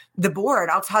across the board?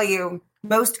 I'll tell you,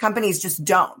 most companies just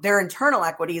don't. Their internal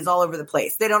equity is all over the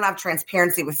place. They don't have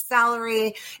transparency with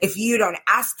salary. If you don't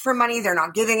ask for money, they're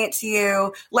not giving it to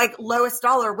you. Like lowest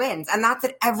dollar wins. And that's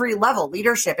at every level,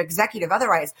 leadership, executive,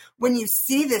 otherwise. When you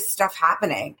see this stuff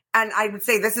happening, and I would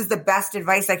say this is the best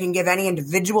advice I can give any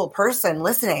individual person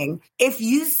listening. If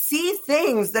you see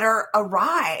things that are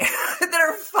awry, that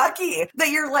are fucky, that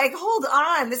you're like, hold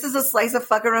on, this is a slice of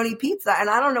fuckaroni pizza and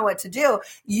I don't know what to do.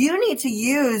 You need to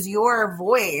use your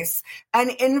voice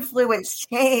and influence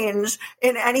change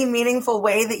in any meaningful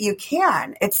way that you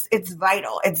can. It's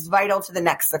vital. It's vital to the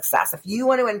next success. If you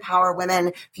want to empower women,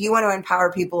 if you want to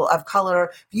empower people of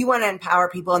color, if you want to empower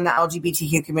people in the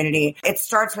LGBTQ community, it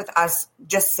starts with us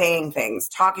just saying things,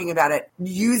 talking about it,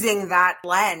 using that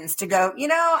lens to go,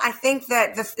 I think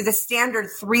that the standard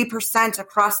 3%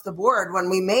 across the board when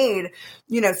we made,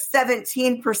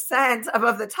 17%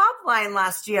 above the top line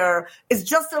last year is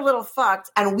just a little fucked,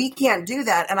 and we can't do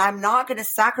that. And I'm not going to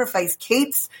sacrifice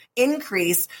Kate's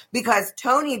increase because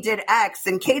Tony did X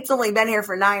and Kate's only been here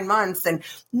for 9 months. And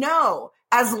no,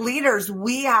 as leaders,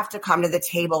 we have to come to the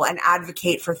table and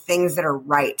advocate for things that are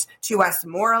right to us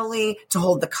morally, to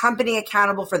hold the company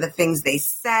accountable for the things they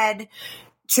said,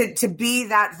 to be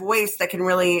that voice that can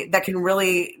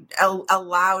really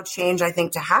allow change, I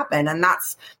think, to happen. And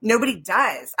that's, nobody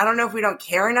does. I don't know if we don't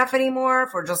care enough anymore,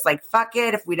 if we're just like, fuck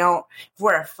it, if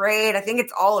we're afraid. I think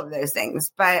it's all of those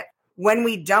things. But when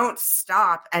we don't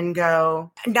stop and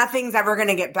go, nothing's ever going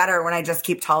to get better when I just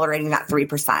keep tolerating that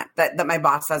 3% that my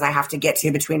boss says I have to get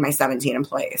to between my 17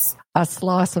 employees. A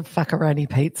slice of fuckaroni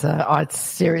pizza. I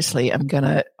seriously am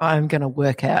gonna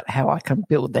work out how I can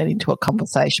build that into a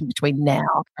conversation between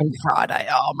now and Friday.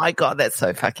 Oh my God, that's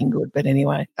so fucking good. But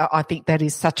anyway, I think that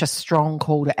is such a strong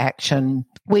call to action,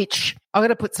 which I'm going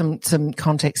to put some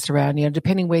context around,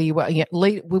 depending where you are.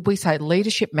 We say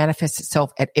leadership manifests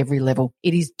itself at every level.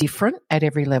 It is different at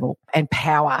every level, and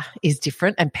power is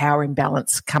different, and power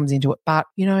imbalance comes into it. But,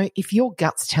 if your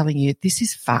gut's telling you this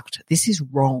is fucked, this is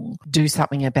wrong, do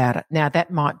something about it. Now, that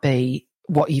might be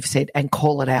what you've said and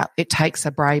call it out. It takes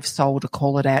a brave soul to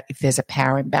call it out if there's a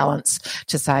power imbalance,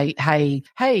 to say,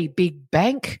 hey, big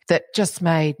bank that just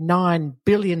made $9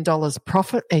 billion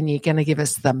profit and you're going to give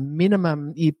us the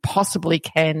minimum you possibly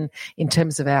can in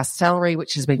terms of our salary,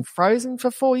 which has been frozen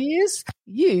for 4 years,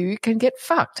 you can get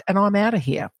fucked and I'm out of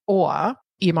here. Or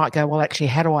you might go, well, actually,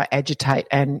 how do I agitate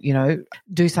and,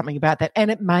 do something about that?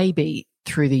 And it may be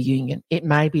through the union. It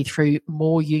may be through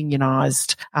more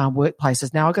unionised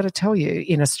workplaces. Now, I've got to tell you,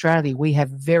 in Australia, we have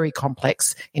very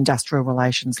complex industrial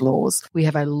relations laws. We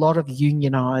have a lot of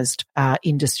unionised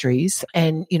industries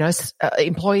and,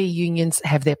 employee unions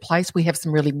have their place. We have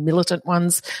some really militant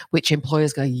ones, which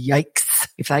employers go, yikes,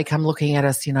 if they come looking at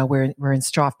us, we're in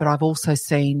strife. But I've also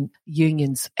seen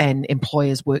unions and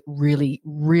employers work really,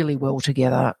 really well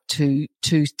together to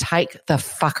take the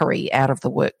fuckery out of the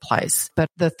workplace. But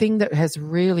the thing that has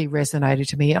really resonated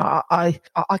to me, I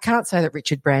can't say that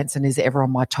Richard Branson is ever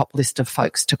on my top list of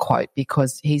folks to quote,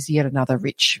 because he's yet another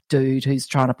rich dude who's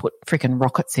trying to put freaking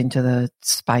rockets into the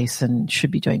space and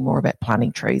should be doing more about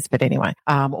planting trees. But anyway,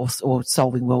 or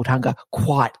solving world hunger,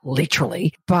 quite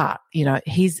literally. But,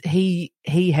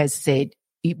 he has said,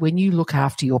 when you look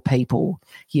after your people,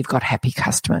 you've got happy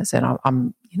customers. And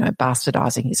I'm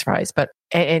bastardizing his phrase. But,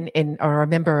 and I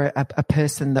remember a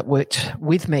person that worked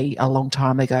with me a long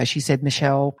time ago. She said,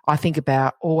 Michelle,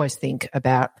 always think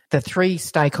about the three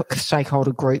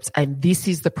stakeholder groups. And this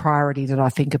is the priority that I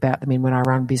think about them in when I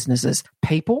run businesses: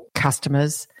 people,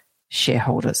 customers,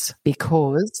 shareholders,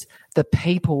 because the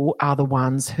people are the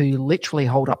ones who literally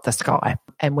hold up the sky.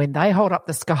 And when they hold up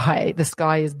the sky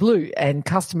is blue, and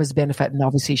customers benefit and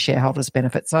obviously shareholders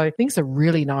benefit. So I think it's a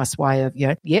really nice way of,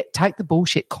 take the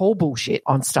bullshit, call bullshit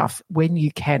on stuff when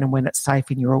you can and when it's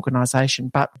safe in your organisation,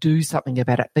 but do something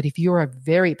about it. But if you're a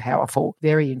very powerful,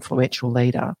 very influential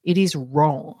leader, it is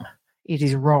wrong. It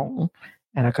is wrong.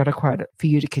 And I've got to quote it, for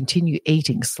you to continue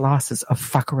eating slices of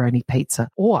fuckeroni pizza,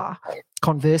 or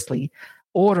conversely,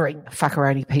 ordering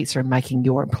fuckeroni pizza and making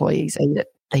your employees eat it.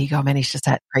 There you go. I managed to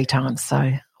say it 3 times.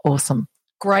 So awesome.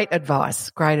 Great advice.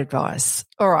 Great advice.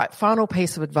 All right. Final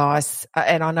piece of advice.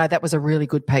 And I know that was a really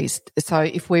good piece. So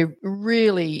if we're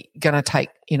really going to take,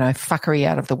 fuckery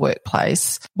out of the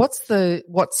workplace, what's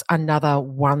another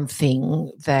one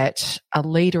thing that a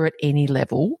leader at any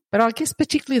level, but I guess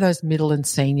particularly those middle and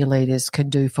senior leaders, can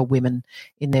do for women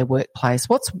in their workplace?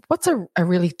 What's a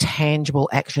really tangible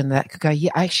action that could go,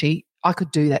 yeah, actually, I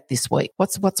could do that this week?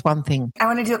 What's one thing? I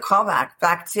want to do a callback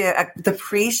back to the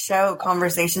pre-show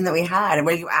conversation that we had,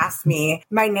 where you asked me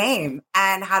my name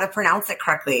and how to pronounce it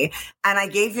correctly. And I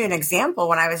gave you an example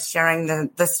when I was sharing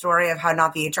the story of how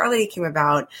Not the HR Lady came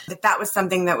about, that was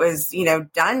something that was,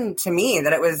 done to me,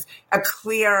 that it was a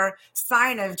clear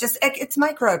sign of just, it's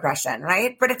microaggression,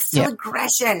 right? But it's still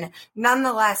aggression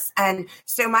nonetheless. And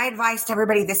so my advice to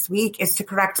everybody this week is to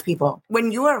correct people.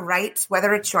 When you are right,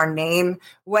 whether it's your name,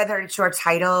 whether it's your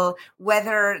title,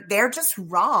 whether they're just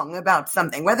wrong about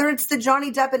something, whether it's the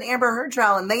Johnny Depp and Amber Heard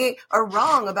trial and they are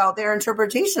wrong about their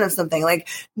interpretation of something,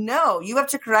 no, you have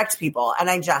to correct people. And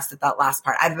I just, at that last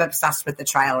part, I'm obsessed with the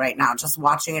trial right now, just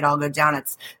watching it all go down.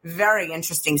 It's very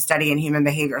interesting study in human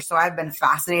behavior. So I've been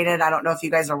fascinated. I don't know if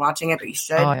you guys are watching it, but you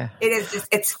should. Oh, yeah. It is just,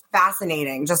 it's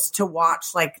fascinating just to watch,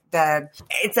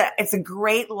 it's a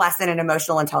great lesson in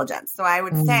emotional intelligence. So I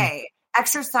would say,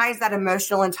 exercise that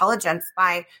emotional intelligence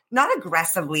by not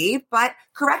aggressively, but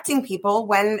correcting people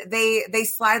when they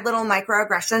slide little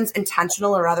microaggressions,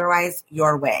 intentional or otherwise,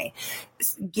 your way.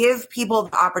 Give people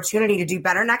the opportunity to do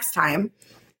better next time.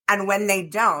 And when they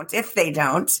don't, if they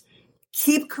don't,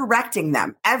 keep correcting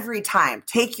them every time.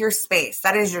 Take your space.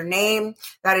 That is your name.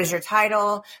 That is your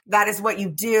title. That is what you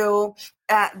do.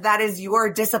 That is your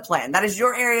discipline. That is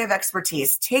your area of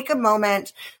expertise. Take a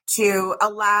moment to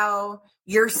allow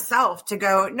yourself to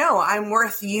go, no, I'm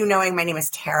worth you knowing my name is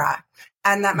Tara,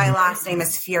 and that my last name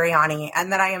is Fioriani,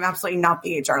 and that I am absolutely not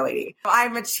the HR lady.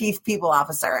 I'm a chief people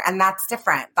officer, and that's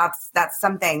different. That's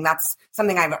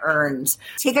something I've earned.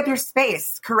 Take up your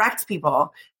space, correct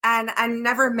people, and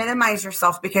never minimize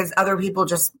yourself because other people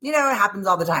just, it happens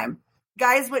all the time.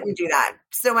 Guys wouldn't do that.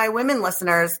 So my women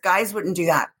listeners, guys wouldn't do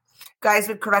that. Guys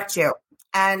would correct you.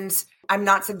 And I'm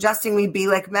not suggesting we be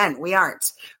like men. We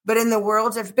aren't. But in the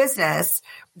world of business,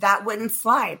 that wouldn't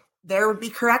slide. There would be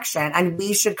correction, and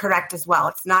we should correct as well.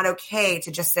 It's not okay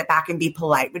to just sit back and be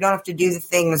polite. We don't have to do the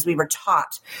things we were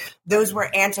taught. Those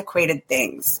were antiquated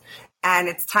things. And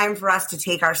it's time for us to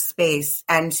take our space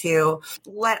and to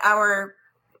let our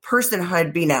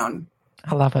personhood be known.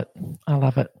 I love it. I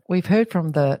love it. We've heard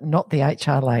from not the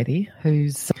HR lady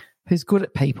who's who's good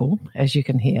at people, as you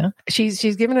can hear.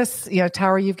 She's given us,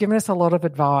 Tara, you've given us a lot of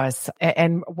advice.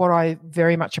 And what I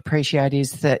very much appreciate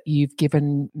is that you've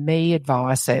given me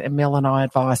advice and Mel and I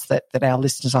advice that our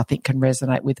listeners, I think, can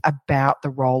resonate with about the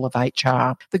role of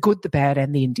HR, the good, the bad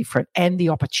and the indifferent, and the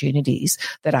opportunities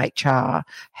that HR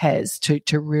has to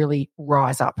really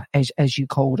rise up, as you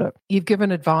called it. You've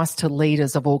given advice to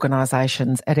leaders of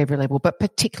organisations at every level, but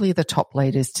particularly the top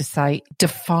leaders, to say,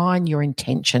 define your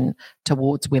intention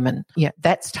towards women. Yeah,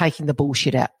 that's taking the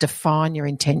bullshit out. Define your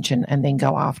intention and then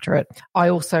go after it. I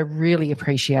also really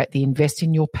appreciate the invest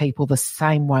in your people the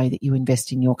same way that you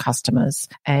invest in your customers.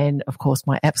 And of course,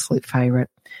 my absolute favourite,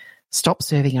 stop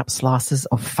serving up slices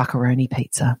of fuckeroni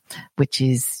pizza, which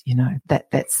is,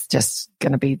 that's just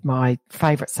going to be my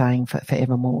favourite saying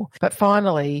forevermore. But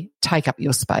finally, take up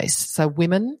your space. So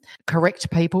women, correct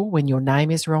people when your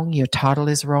name is wrong, your title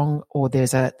is wrong, or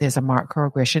there's a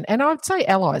microaggression. And I would say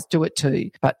allies do it too,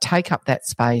 but take up that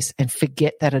space and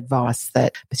forget that advice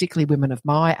that particularly women of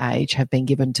my age have been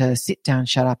given to sit down,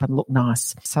 shut up and look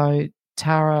nice. So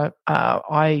Tara,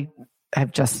 I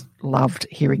have just loved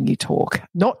hearing you talk,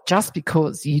 not just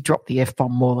because you drop the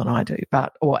F-bomb more than I do,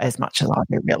 or as much as I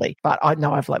do really, but I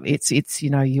know I've loved it. It's,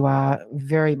 you are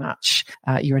very much,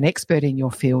 you're an expert in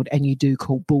your field and you do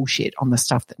call bullshit on the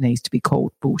stuff that needs to be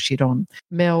called bullshit on.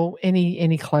 Mel,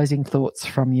 any closing thoughts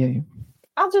from you?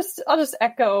 I'll just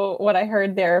echo what I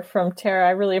heard there from Tara.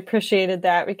 I really appreciated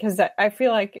that because I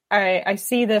feel like I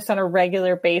see this on a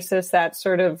regular basis, that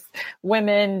sort of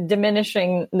women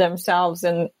diminishing themselves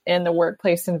in the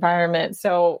workplace environment.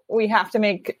 So we have to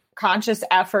make conscious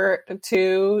effort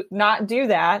to not do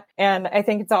that. And I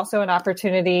think it's also an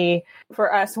opportunity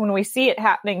for us when we see it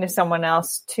happening to someone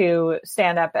else to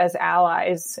stand up as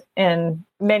allies in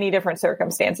many different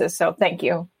circumstances. So thank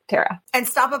you, Tara. And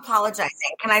stop apologizing.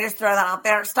 Can I just throw that out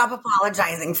there? Stop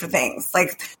apologizing for things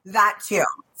like that too.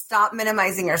 Stop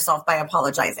minimizing yourself by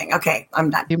apologizing. Okay, I'm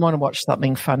done. If you want to watch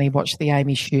something funny, watch the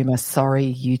Amy Schumer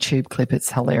Sorry YouTube clip. It's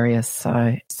hilarious.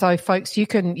 So folks, you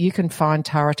can find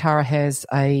Tara. Tara has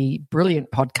a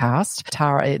brilliant podcast.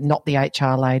 Tara, Not the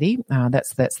HR Lady.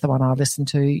 That's the one I listen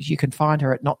to. You can find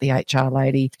her at Not the HR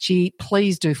Lady.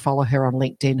 Please do follow her on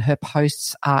LinkedIn. Her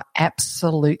posts are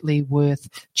absolutely worth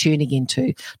tuning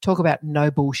into. Talk about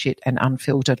no bullshit and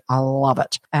unfiltered. I love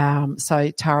it.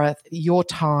 So Tara, your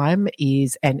time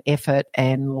is and effort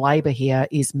and labour here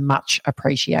is much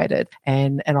appreciated.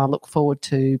 And I look forward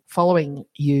to following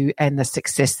you and the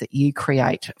success that you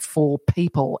create for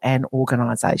people and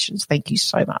organisations. Thank you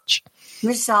so much.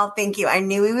 Michelle, thank you. I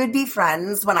knew we would be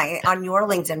friends when I, on your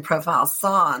LinkedIn profile,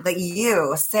 saw that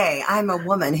you say, I'm a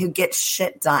woman who gets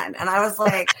shit done. And I was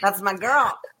like, that's my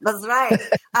girl. That's right.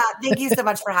 Thank you so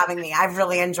much for having me. I've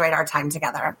really enjoyed our time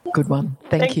together. Good one.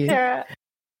 Thank you. Tara.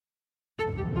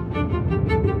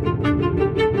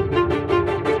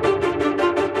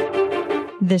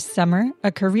 This summer,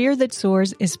 A Career That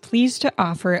Soars is pleased to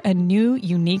offer a new,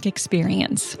 unique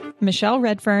experience. Michelle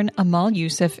Redfern, Amal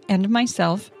Youssef, and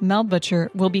myself, Mel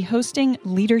Butcher, will be hosting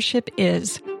Leadership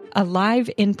Is, a live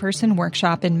in-person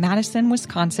workshop in Madison,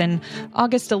 Wisconsin,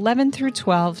 August 11 through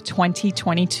 12,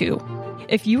 2022.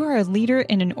 If you are a leader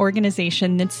in an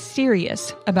organization that's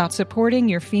serious about supporting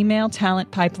your female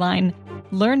talent pipeline,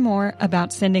 learn more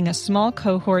about sending a small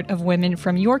cohort of women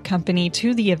from your company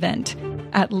to the event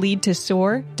at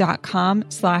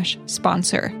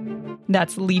leadtosoar.com/sponsor.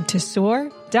 That's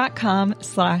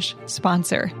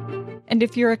leadtosoar.com/sponsor. And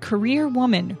if you're a career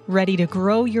woman ready to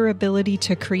grow your ability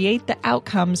to create the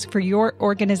outcomes for your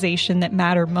organization that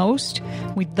matter most,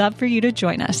 we'd love for you to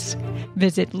join us.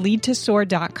 Visit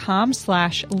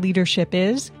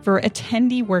leadtosoar.com/leadershipis for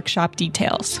attendee workshop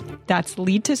details. That's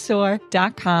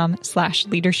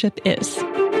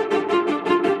leadtosoar.com/leadershipis.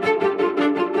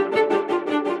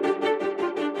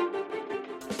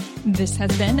 This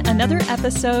has been another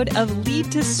episode of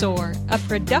Lead to Soar, a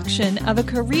production of A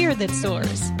Career That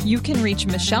Soars. You can reach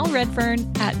Michelle Redfern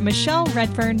at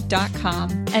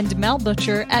michelleredfern.com and Mel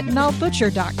Butcher at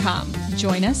melbutcher.com.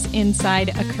 Join us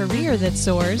inside A Career That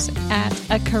Soars at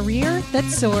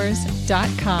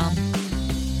acareerthatsoars.com.